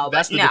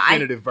that's the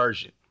definitive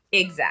version.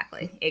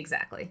 Exactly.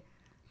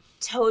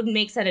 Toad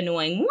makes that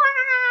annoying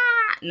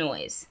wah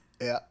noise.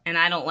 Yeah. And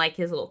I don't like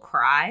his little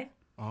cry.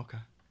 Okay.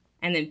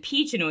 And then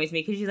Peach annoys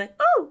me because she's like,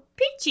 oh,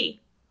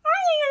 Peachy.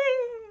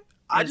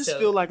 I just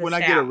feel like when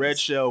I get a red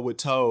shell with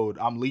Toad,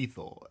 I'm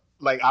lethal.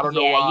 Like, I don't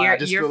know why. I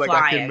just feel like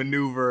I can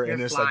maneuver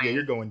and it's like,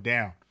 you're going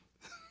down.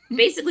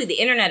 Basically, the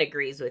internet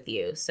agrees with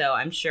you. So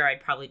I'm sure I'd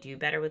probably do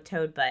better with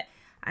Toad. But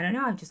I don't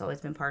know. I've just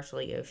always been partial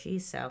to Yoshi.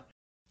 So.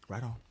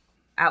 Right on.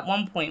 At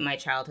one point in my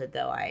childhood,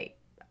 though, I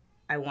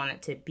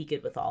wanted to be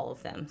good with all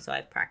of them, so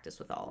I've practiced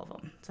with all of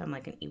them. So I'm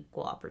like an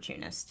equal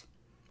opportunist.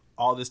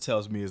 All this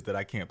tells me is that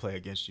I can't play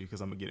against you because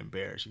I'm going to get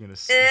embarrassed. You're going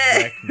to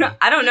smack me.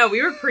 I don't know.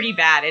 We were pretty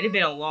bad. It had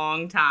been a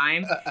long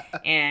time,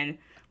 and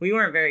we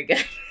weren't very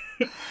good.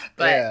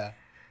 But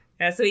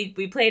so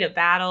we played a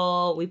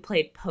battle. We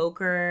played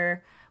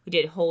poker. We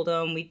did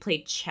Hold'em. We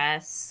played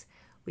chess.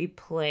 We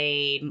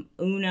played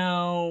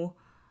Uno.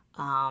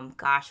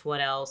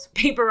 What else?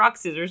 Paper, rock,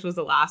 scissors was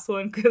the last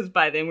one because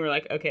by then we were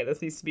like, okay,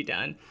 this needs to be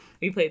done.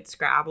 We played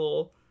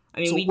Scrabble.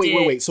 I mean,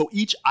 so wait. So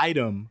each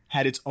item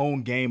had its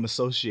own game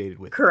associated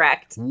with it.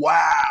 Correct.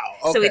 Wow.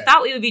 Okay. So we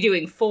thought we would be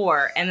doing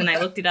 4, and then I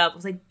looked it up. I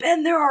was like,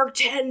 Ben, there are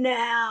 10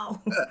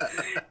 now.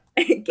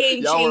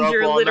 Game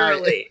changer,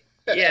 literally.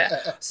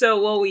 Yeah.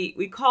 So,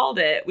 we called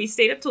it. We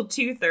stayed up till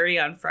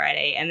 2:30 on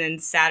Friday, and then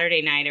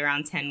Saturday night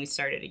around 10 we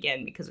started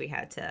again because we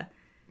had to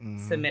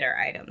submit our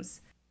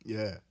items.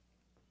 Yeah.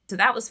 So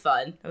that was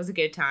fun. That was a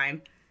good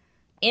time.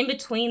 In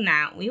between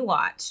that, we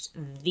watched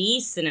the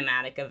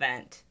cinematic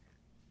event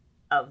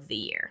of the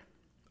year.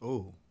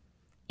 Oh.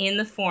 In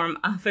the form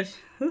of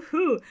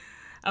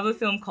a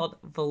film called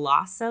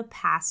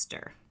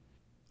VelociPastor.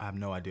 I have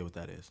no idea what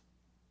that is.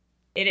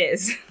 It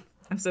is.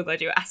 I'm so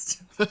glad you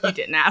asked. You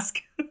didn't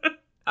ask.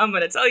 I'm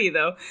going to tell you,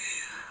 though.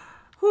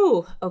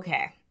 Whew.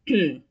 Okay.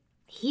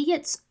 He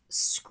gets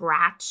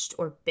scratched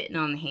or bitten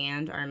on the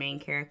hand, our main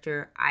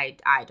character. I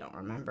don't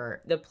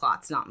remember. The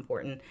plot's not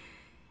important.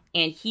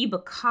 And he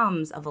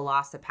becomes a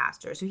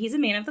VelociPastor. So he's a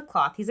man of the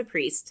cloth. He's a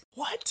priest.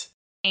 What?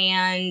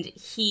 And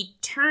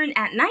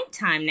at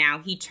nighttime now,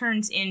 he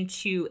turns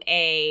into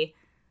a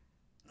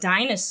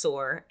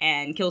dinosaur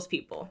and kills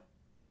people.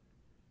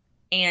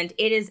 And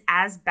it is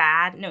as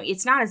bad. No,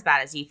 it's not as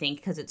bad as you think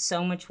because it's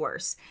so much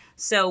worse.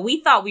 So we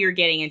thought we were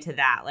getting into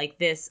that, like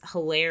this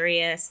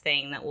hilarious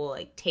thing that we'll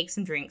like take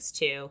some drinks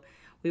to.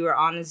 We were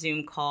on a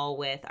Zoom call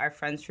with our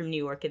friends from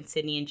New York and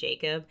Sydney and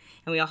Jacob,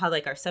 and we all had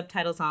like our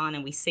subtitles on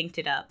and we synced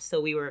it up.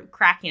 So we were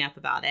cracking up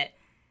about it.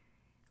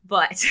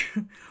 But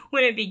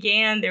when it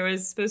began, there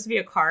was supposed to be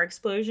a car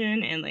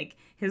explosion and like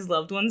his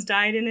loved ones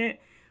died in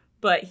it.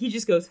 But he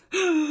just goes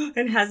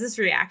and has this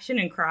reaction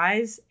and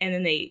cries. And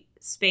then they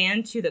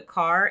span to the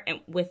car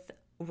and with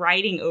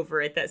writing over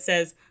it that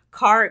says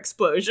car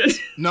explosion.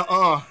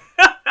 Nuh-uh.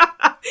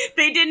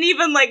 They didn't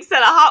even like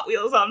set a Hot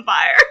Wheels on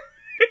fire.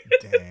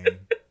 Dang.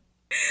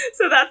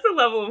 So that's the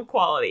level of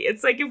quality.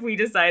 It's like if we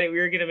decided we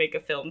were going to make a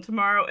film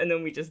tomorrow and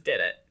then we just did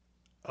it.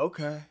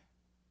 Okay.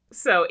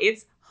 So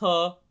it's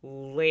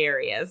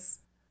hilarious.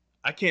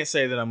 I can't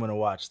say that I'm going to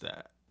watch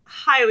that.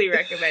 Highly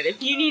recommend.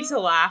 If you need to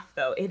laugh,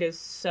 though, it is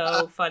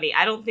so funny.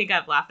 I don't think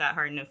I've laughed that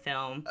hard in a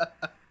film.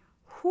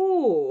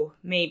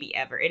 Maybe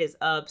ever. It is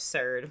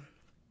absurd.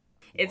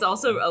 It's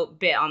also a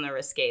bit on the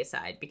risque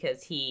side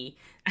because he,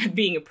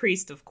 being a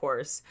priest, of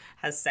course,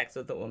 has sex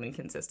with a woman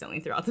consistently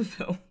throughout the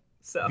film.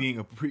 So being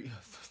a priest.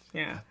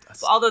 Yeah.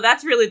 Although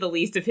that's really the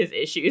least of his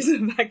issues,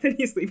 the fact that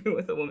he's sleeping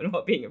with a woman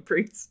while being a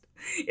priest.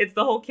 It's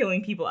the whole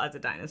killing people as a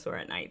dinosaur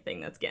at night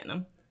thing that's getting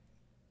him.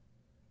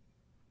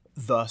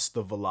 Thus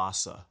the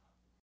Veloci.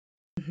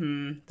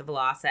 The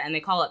Veloci. And they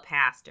call it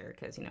pastor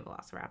because,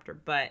 Velociraptor.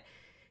 But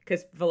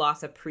because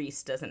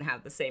VelociPriest doesn't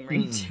have the same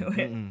ring to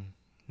it.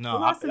 No,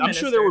 I'm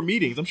sure there were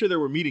meetings.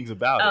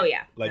 About it. Oh,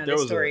 yeah. Like there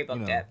was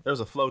there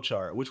was a flow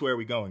chart. Which way are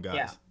we going,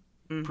 guys?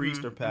 Yeah.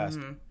 Priest or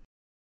pastor?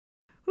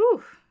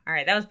 Whew. All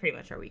right, that was pretty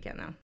much our weekend,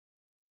 though.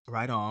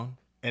 Right on.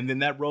 And then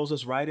that rolls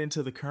us right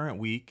into the current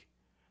week.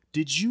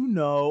 Did you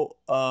know,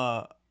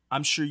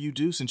 I'm sure you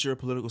do since you're a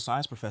political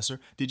science professor,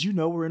 did you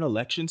know we're in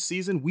election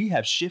season? We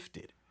have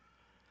shifted.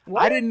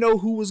 What? I didn't know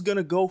who was going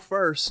to go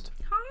first.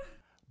 Huh?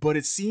 But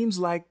it seems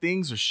like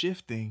things are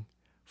shifting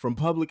from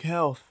public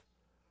health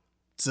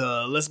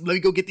to let me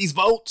go get these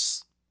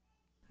votes.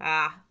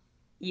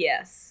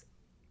 Yes.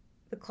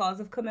 The claws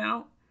have come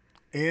out.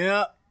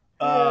 Yeah.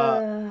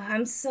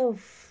 I'm so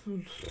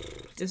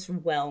just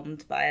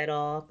whelmed by it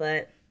all,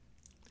 but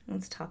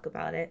let's talk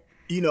about it.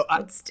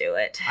 Let's do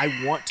it.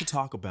 I want to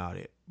talk about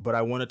it, but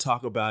I want to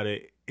talk about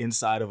it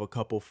inside of a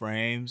couple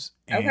frames,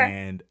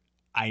 and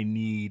I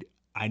need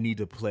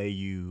to play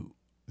you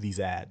these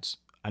ads.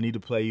 I need to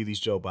play you these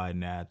Joe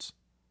Biden ads.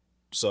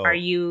 So Are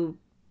you...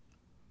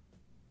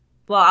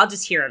 Well, I'll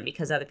just hear them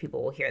because other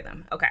people will hear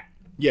them. Okay.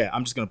 Yeah,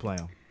 I'm just going to play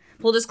them.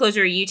 Full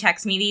disclosure, you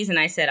text me these and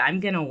I said, I'm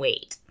going to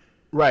wait.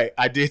 Right.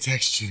 I did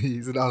text you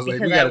these and I was because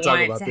like, we got to talk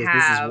want about to this. Have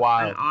This is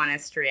wild. An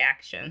honest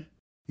reaction.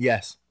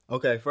 Yes.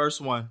 Okay,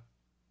 first one.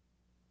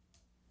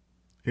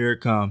 Here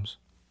it comes.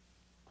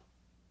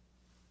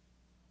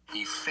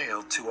 He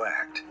failed to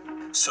act.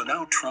 So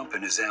now Trump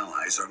and his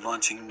allies are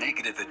launching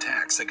negative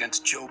attacks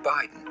against Joe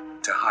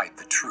Biden to hide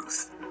the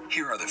truth.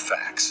 Here are the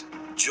facts.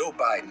 Joe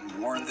Biden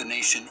warned the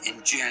nation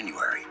in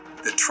January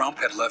that Trump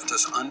had left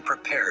us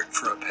unprepared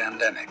for a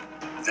pandemic.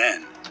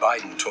 Then,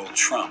 Biden told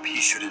Trump he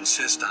should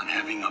insist on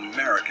having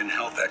American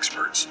health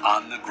experts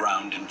on the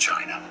ground in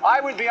China.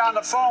 I would be on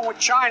the phone with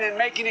China and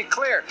making it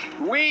clear,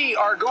 we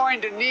are going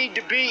to need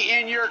to be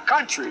in your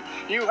country.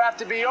 You have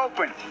to be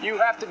open. You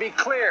have to be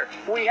clear.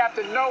 We have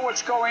to know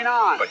what's going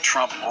on. But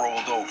Trump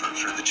rolled over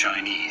for the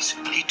Chinese.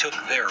 He took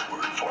their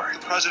word for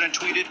it. The president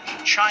tweeted,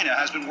 China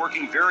has been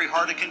working very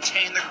hard to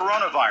contain the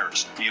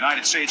coronavirus. The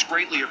United States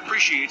greatly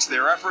appreciates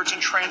their efforts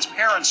and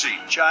transparency.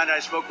 China, I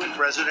spoke with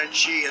President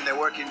Xi, and they're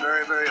working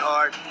very, very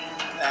hard.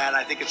 And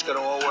I think it's going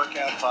to all work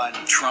out fine.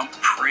 Trump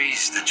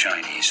praised the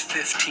Chinese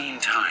 15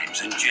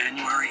 times in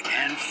January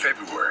and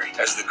February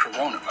as the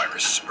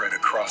coronavirus spread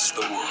across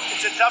the world.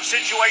 It's a tough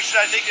situation.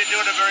 I think they're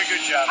doing a very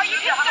good job. Are you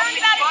concerned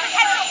about its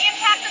potential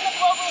impact on the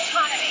global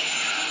economy?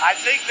 I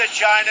think that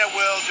China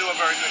will do a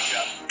very good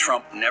job.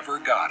 Trump never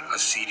got a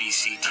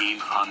CDC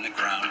team on the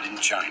ground in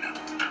China.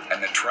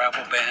 And the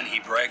travel ban he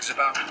brags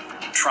about?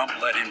 Trump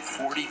let in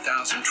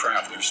 40,000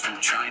 travelers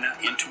from China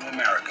into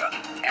America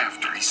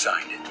after he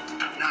signed it.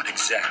 Not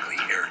exactly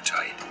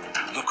airtight.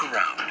 Look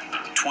around.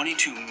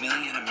 22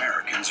 million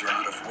Americans are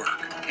out of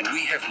work, and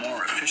we have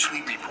more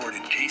officially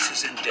reported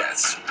cases and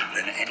deaths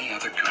than any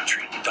other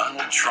country.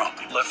 Donald Trump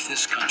left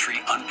this country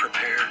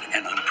unprepared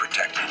and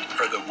unprotected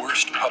for the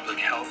worst public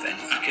health and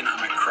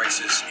economic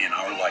crisis in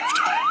our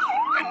lifetime.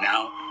 And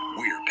now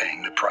we're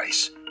paying the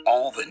price.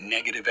 All the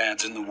negative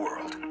ads in the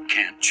world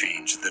can't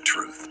change the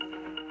truth.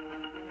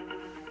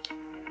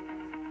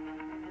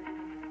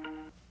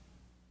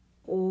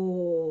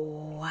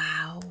 Oh,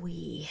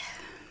 wowee.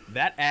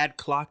 That ad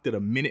clocked at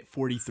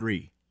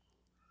 1:43.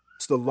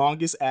 It's the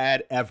longest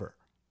ad ever.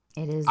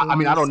 It is. I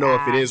mean, I don't know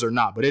if it is or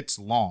not, but it's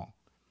long.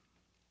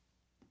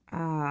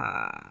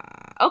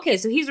 Okay,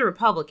 so he's a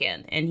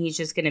Republican, and he's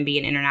just going to be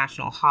an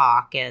international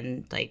hawk,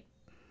 and like,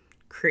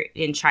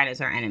 and China's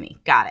our enemy.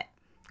 Got it.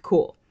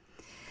 Cool.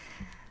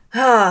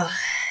 Oh,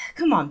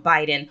 come on,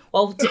 Biden.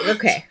 Well,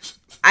 okay.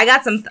 I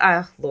got some.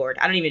 Lord,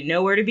 I don't even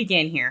know where to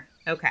begin here.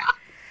 Okay.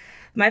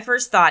 My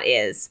first thought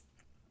is,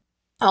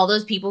 all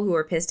those people who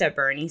were pissed at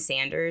Bernie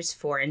Sanders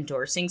for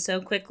endorsing so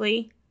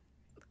quickly,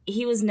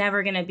 he was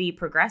never going to be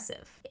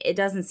progressive. It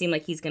doesn't seem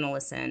like he's going to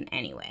listen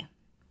anyway.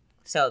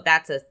 So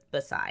that's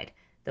beside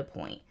the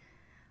point.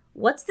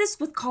 What's this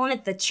with calling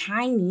it the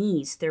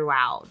Chinese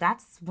throughout?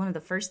 That's one of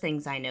the first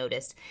things I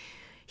noticed.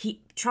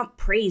 Trump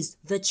praised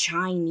the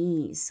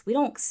Chinese. We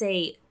don't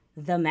say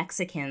the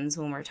Mexicans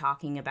when we're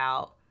talking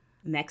about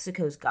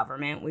Mexico's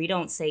government. We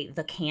don't say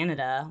the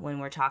Canada when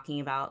we're talking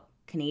about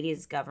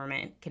Canada's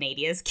government. The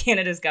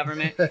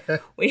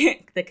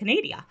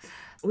Canada.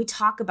 We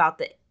talk about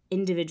the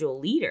individual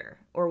leader,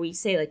 or we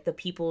say like the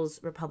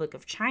People's Republic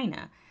of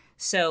China.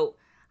 So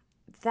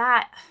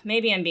that,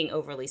 maybe I'm being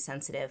overly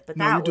sensitive, but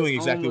that you're doing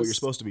was exactly what you're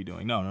supposed to be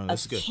doing. No,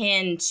 that's good.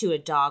 Akin to a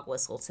dog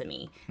whistle to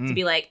me. To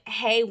be like,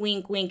 hey,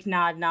 wink, wink,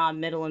 nod, nod,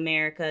 middle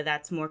America,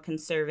 that's more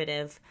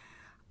conservative.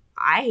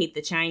 I hate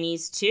the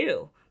Chinese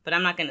too, but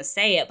I'm not going to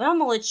say it. But I'm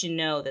going to let you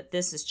know that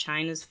this is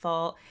China's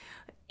fault.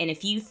 And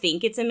if you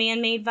think it's a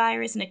man-made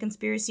virus and a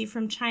conspiracy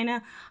from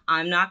China,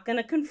 I'm not going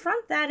to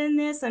confront that in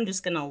this. I'm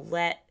just going to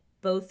let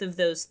both of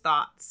those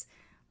thoughts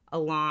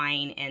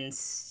align and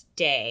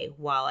stay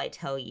while I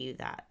tell you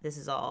that this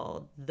is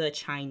all the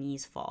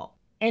Chinese fault.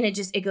 And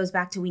it goes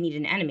back to, we need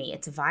an enemy.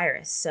 It's a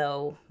virus.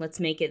 So let's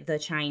make it the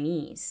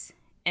Chinese.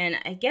 And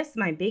I guess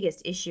my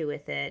biggest issue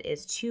with it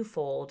is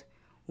twofold.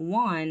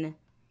 One,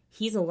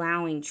 he's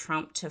allowing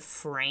Trump to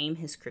frame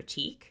his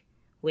critique,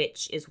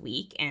 which is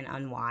weak and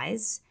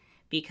unwise,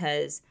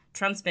 because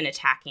Trump's been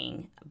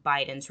attacking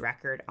Biden's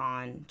record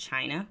on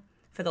China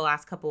for the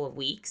last couple of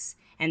weeks,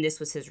 and this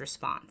was his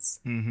response.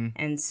 Mm-hmm.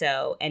 And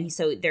so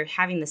they're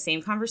having the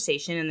same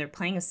conversation, and they're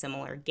playing a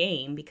similar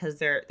game because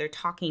they're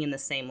talking in the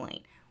same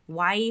lane.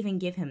 Why even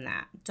give him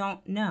that?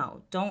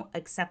 Don't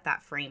accept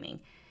that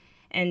framing.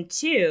 And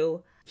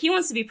two, he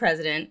wants to be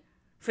president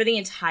for the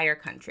entire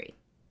country.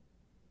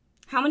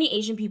 How many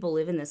Asian people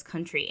live in this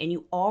country? And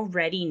you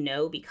already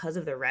know, because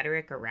of the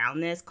rhetoric around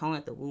this, calling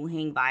it the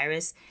Wuhan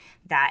virus,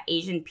 that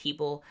Asian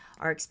people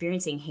are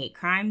experiencing hate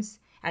crimes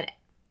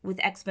with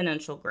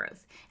exponential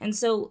growth. And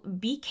so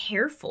be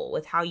careful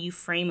with how you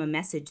frame a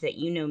message that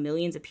you know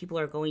millions of people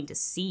are going to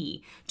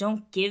see.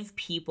 Don't give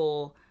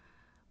people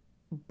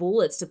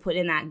bullets to put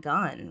in that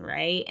gun,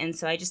 right? And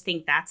so I just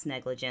think that's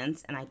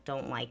negligence, and I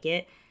don't like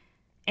it.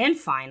 And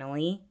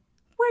finally,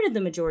 where did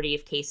the majority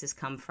of cases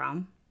come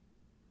from?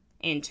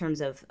 in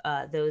terms of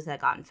those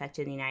that got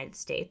infected in the United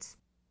States.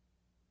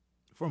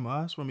 From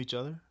us, from each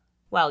other?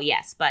 Well,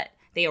 yes, but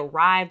they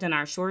arrived on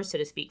our shores, so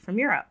to speak, from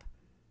Europe.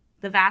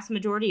 The vast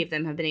majority of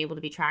them have been able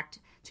to be tracked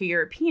to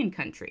European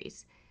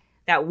countries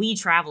that we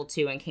traveled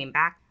to and came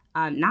back,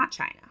 not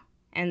China.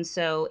 And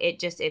so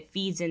it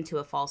feeds into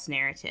a false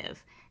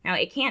narrative. Now,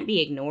 it can't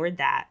be ignored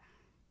that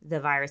the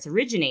virus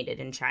originated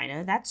in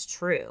China. That's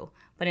true.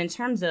 But in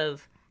terms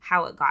of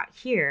how it got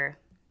here,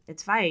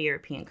 it's via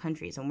European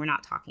countries, and we're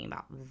not talking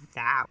about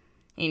that.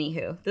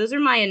 Anywho, those are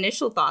my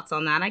initial thoughts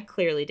on that. I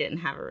clearly didn't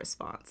have a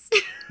response.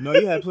 No,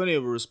 you had plenty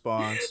of a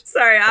response.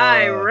 Sorry,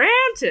 I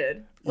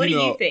ranted. What do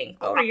you you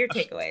think? What were your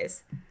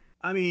takeaways?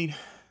 I mean,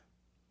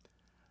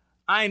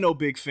 I ain't no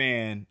big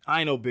fan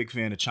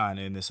of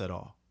China in this at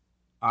all.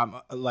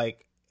 I'm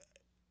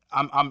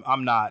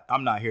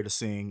not here to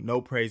sing no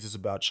praises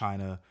about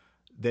China.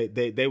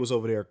 They was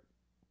over there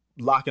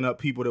locking up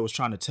people that was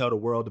trying to tell the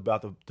world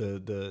about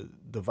the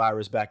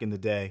virus back in the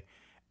day,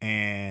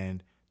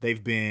 and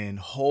they've been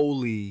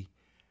wholly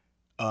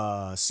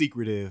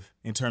secretive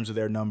in terms of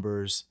their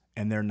numbers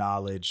and their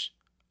knowledge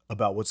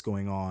about what's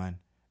going on.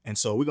 And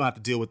so we're gonna have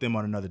to deal with them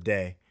on another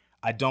day.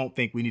 I don't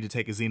think we need to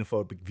take a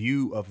xenophobic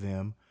view of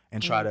them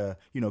and try to,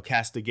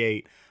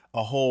 castigate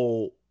a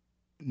whole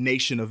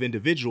nation of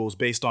individuals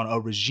based on a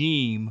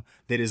regime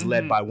that is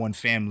led by one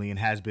family and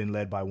has been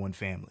led by one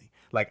family.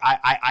 Like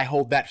I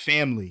hold that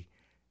family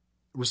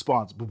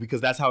responsible, because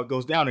that's how it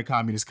goes down in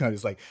communist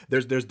countries. Like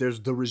there's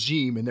the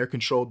regime, and they're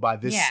controlled by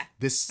this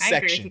section. I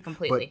agree with you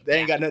completely. But they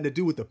ain't got nothing to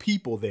do with the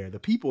people there. The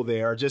people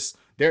there are just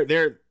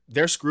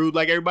they're screwed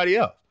like everybody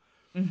else.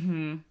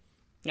 Mm-hmm.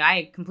 Yeah,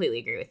 I completely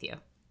agree with you.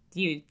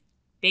 You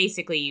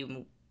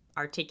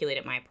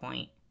articulated my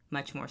point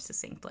much more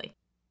succinctly.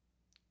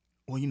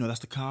 Well, that's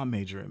the comm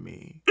major in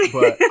me.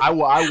 But I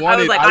wanted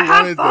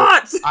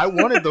I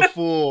wanted the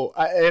full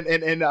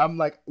and I'm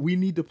like, we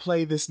need to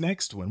play this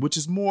next one, which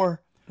is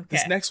more. Okay.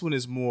 This next one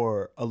is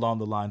more along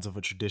the lines of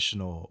a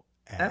traditional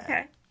ad.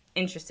 Okay.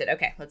 Interested.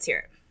 Okay, let's hear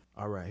it.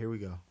 All right, here we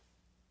go.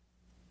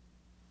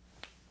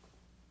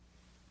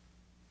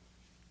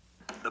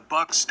 The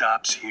buck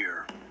stops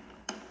here.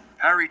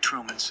 Harry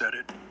Truman said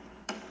it.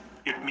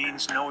 It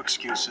means no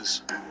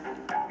excuses.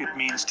 It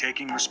means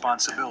taking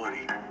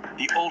responsibility,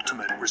 the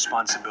ultimate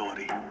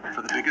responsibility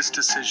for the biggest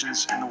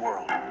decisions in the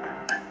world.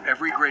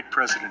 Every great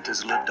president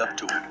has lived up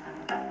to it.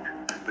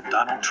 But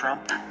Donald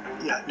Trump?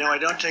 Yeah, no, I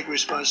don't take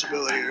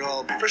responsibility at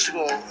all. First of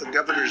all, the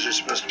governors are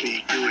supposed to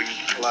be doing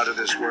a lot of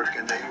this work,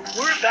 and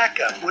we're a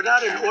backup. We're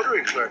not an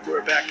ordering clerk, we're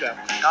a backup.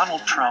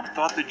 Donald Trump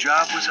thought the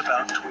job was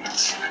about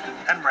tweets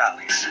and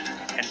rallies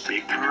and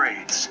big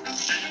parades.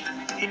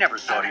 He never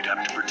thought he'd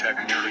have to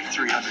protect nearly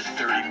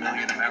 330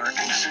 million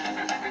Americans.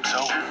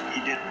 So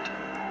he didn't.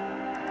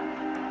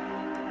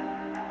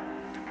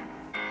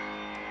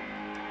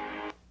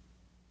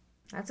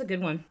 That's a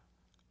good one.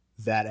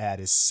 That ad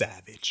is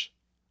savage.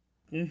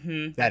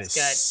 Mm-hmm. That is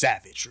good.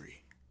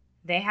 Savagery.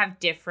 They have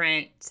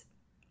different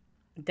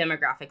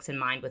demographics in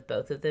mind with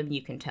both of them,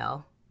 you can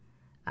tell.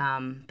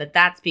 But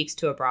that speaks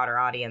to a broader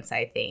audience,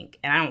 I think.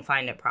 And I don't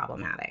find it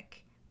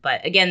problematic.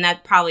 But again,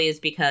 that probably is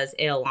because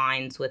it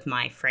aligns with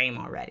my frame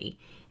already.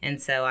 And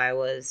so I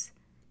was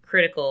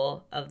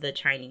critical of the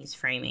Chinese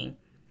framing.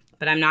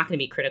 But I'm not going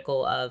to be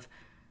critical of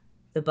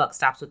the buck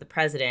stops with the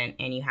president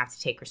and you have to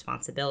take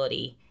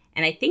responsibility.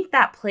 And I think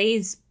that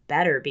plays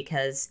better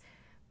because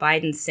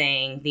Biden's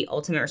saying the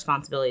ultimate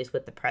responsibility is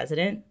with the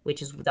president,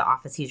 which is the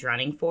office he's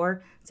running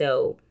for.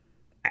 So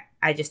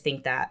I just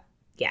think that,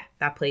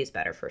 that plays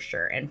better for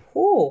sure. And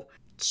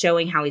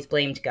showing how he's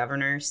blamed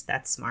governors,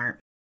 that's smart.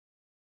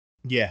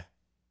 Yeah.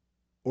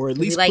 Or at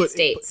least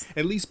states.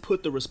 At least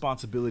put the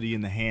responsibility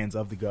in the hands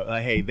of the government.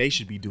 Like, hey, they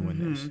should be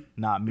doing this,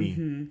 not me.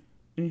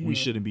 Mm-hmm. Mm-hmm. We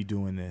shouldn't be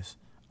doing this.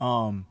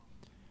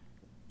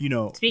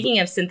 Speaking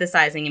of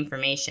synthesizing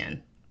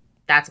information,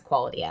 that's a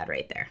quality ad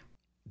right there.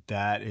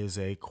 That is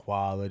a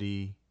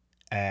quality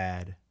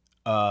ad.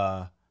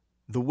 The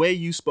way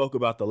you spoke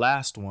about the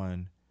last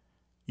one,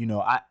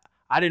 I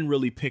didn't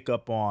really pick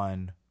up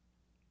on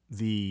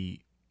the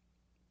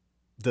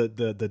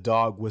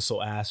dog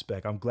whistle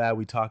aspect. I'm glad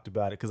we talked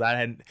about it because I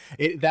hadn't.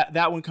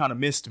 That one kind of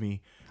missed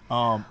me.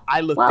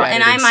 I looked at it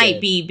and I might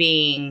be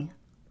being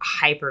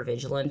hyper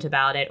vigilant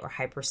about it or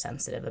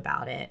hypersensitive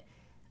about it,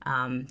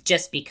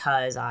 just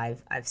because I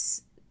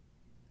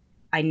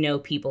know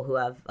people who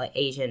have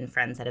Asian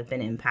friends that have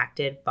been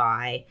impacted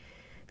by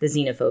the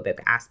xenophobic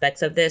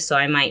aspects of this. So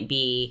I might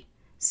be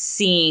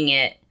seeing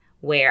it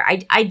where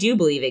I do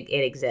believe it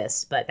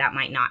exists, but that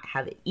might not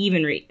have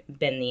even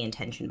been the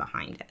intention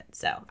behind it.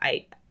 So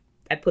I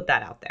put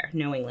that out there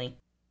knowingly.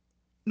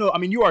 No, I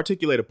mean, you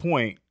articulate a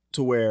point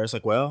to where it's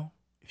like, well,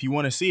 if you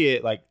want to see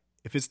it, like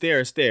if it's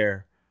there, it's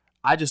there.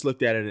 I just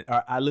looked at it,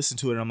 I listened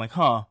to it and I'm like,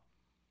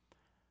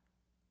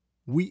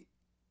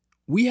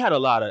 we had a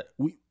lot of,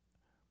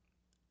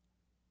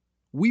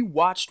 we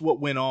watched what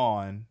went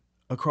on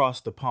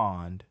across the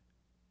pond,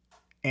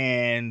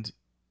 and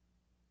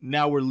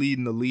now we're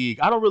leading the league.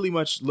 I don't really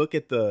much look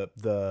at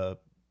the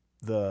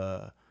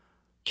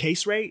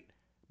case rate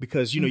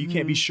because, you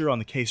can't be sure on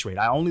the case rate.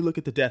 I only look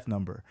at the death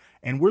number,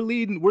 and we're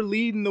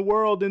leading the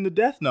world in the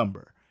death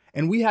number.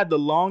 And we had the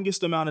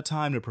longest amount of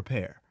time to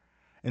prepare.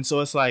 And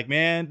so it's like,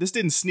 man, this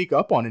didn't sneak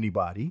up on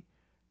anybody,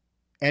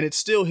 and it's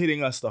still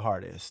hitting us the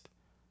hardest.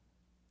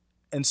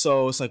 And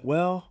so it's like,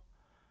 well,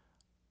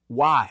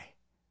 why?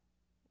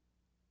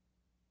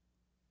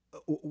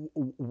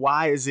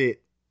 Why is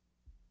it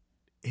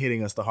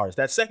hitting us the hardest?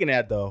 That second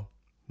ad, though,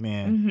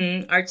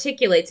 man,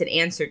 articulates an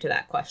answer to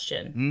that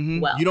question.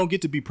 Well, you don't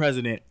get to be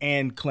president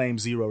and claim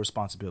zero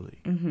responsibility.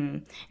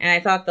 And I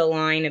thought the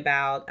line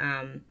about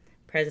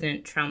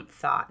President Trump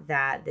thought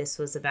that this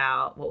was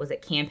about, what was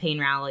it, campaign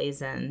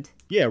rallies and...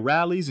 Yeah,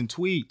 rallies and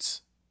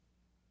tweets.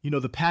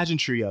 The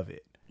pageantry of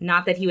it.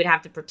 Not that he would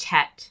have to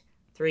protect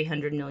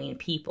 300 million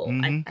people.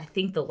 I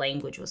think the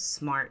language was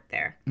smart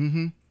there.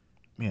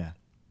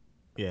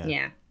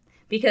 Yeah.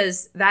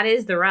 Because that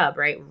is the rub,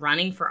 right?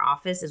 Running for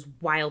office is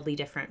wildly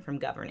different from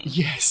governing.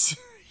 Yes.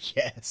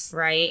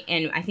 Right?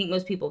 And I think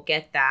most people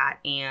get that.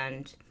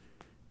 And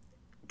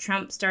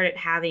Trump started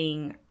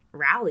having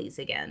rallies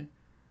again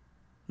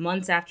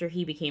months after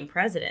he became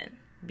president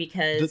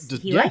because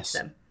he likes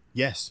them.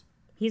 Yes.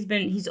 He's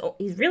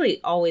really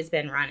always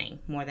been running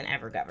more than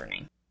ever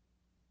governing.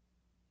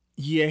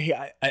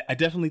 Yeah, I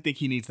definitely think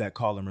he needs that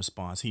call and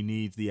response. He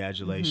needs the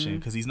adulation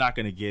because he's not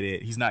going to get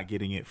it. He's not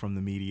getting it from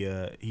the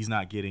media. He's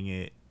not getting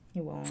it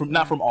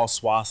not from all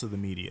swaths of the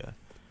media.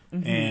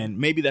 And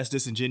maybe that's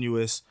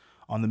disingenuous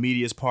on the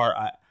media's part.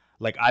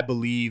 I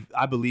believe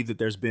that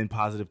there's been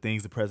positive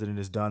things the president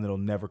has done that'll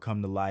never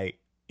come to light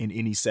in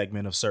any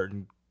segment of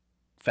certain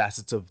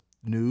facets of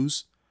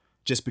news,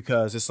 just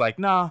because it's like,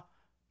 nah,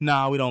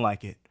 we don't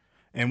like it,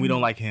 and we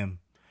don't like him.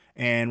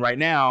 And right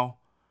now,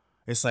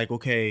 it's like,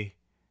 okay.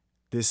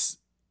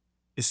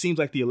 It seems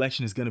like the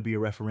election is going to be a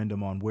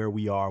referendum on where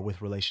we are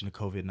with relation to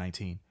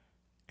COVID-19.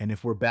 And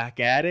if we're back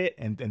at it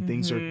and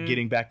things are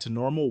getting back to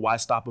normal, why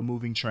stop a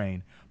moving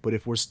train? But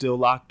if we're still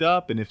locked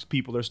up and if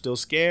people are still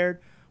scared,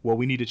 well,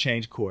 we need to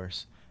change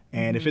course.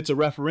 And if it's a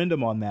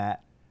referendum on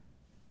that,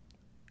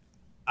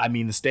 I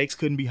mean, the stakes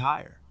couldn't be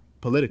higher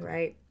politically.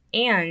 Right.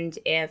 And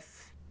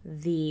if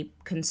the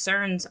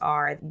concerns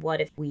are,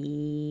 what if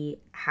we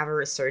have a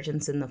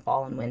resurgence in the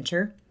fall and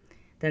winter,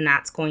 then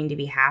that's going to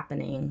be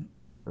happening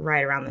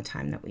right around the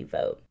time that we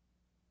vote.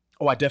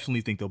 Oh, I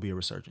definitely think there'll be a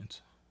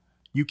resurgence.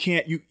 You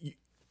can't,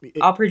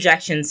 all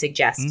projections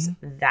suggest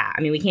that.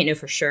 I mean, we can't know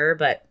for sure,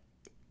 but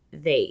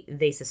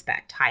they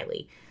suspect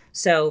highly.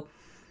 So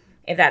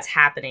if that's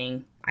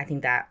happening, I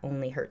think that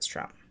only hurts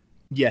Trump.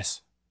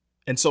 Yes.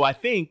 And so I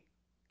think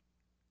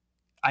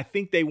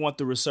they want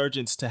the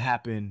resurgence to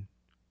happen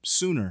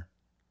sooner,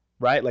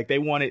 right? Like they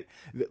want it,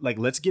 like,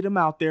 let's get him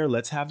out there.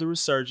 Let's have the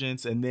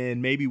resurgence. And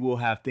then maybe we'll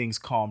have things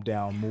calm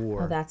down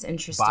more. Oh, that's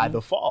interesting. By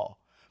the fall.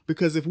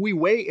 Because if we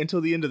wait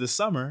until the end of the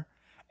summer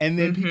and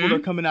then people are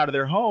coming out of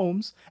their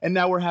homes and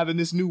now we're having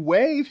this new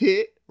wave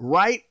hit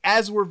right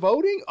as we're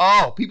voting,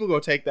 people go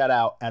take that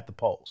out at the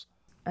polls.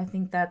 I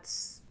think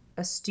that's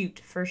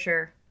astute for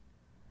sure.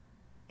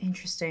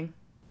 Interesting.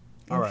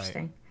 All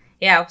right.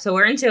 Yeah, so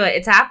we're into it.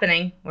 It's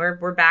happening.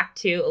 We're back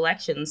to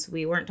elections.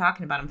 We weren't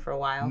talking about them for a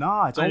while.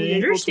 Nah, it's only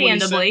April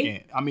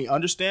 22nd. I mean,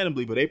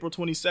 understandably, but April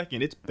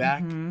 22nd, it's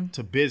back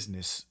to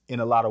business in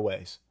a lot of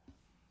ways.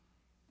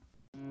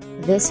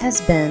 This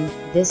has been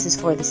This Is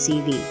For The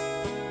CV.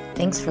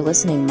 Thanks for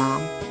listening,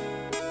 Mom.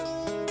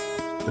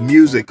 The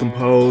music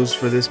composed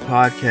for this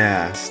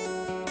podcast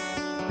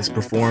is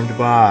performed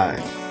by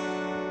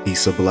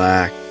Issa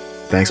Black.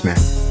 Thanks, man.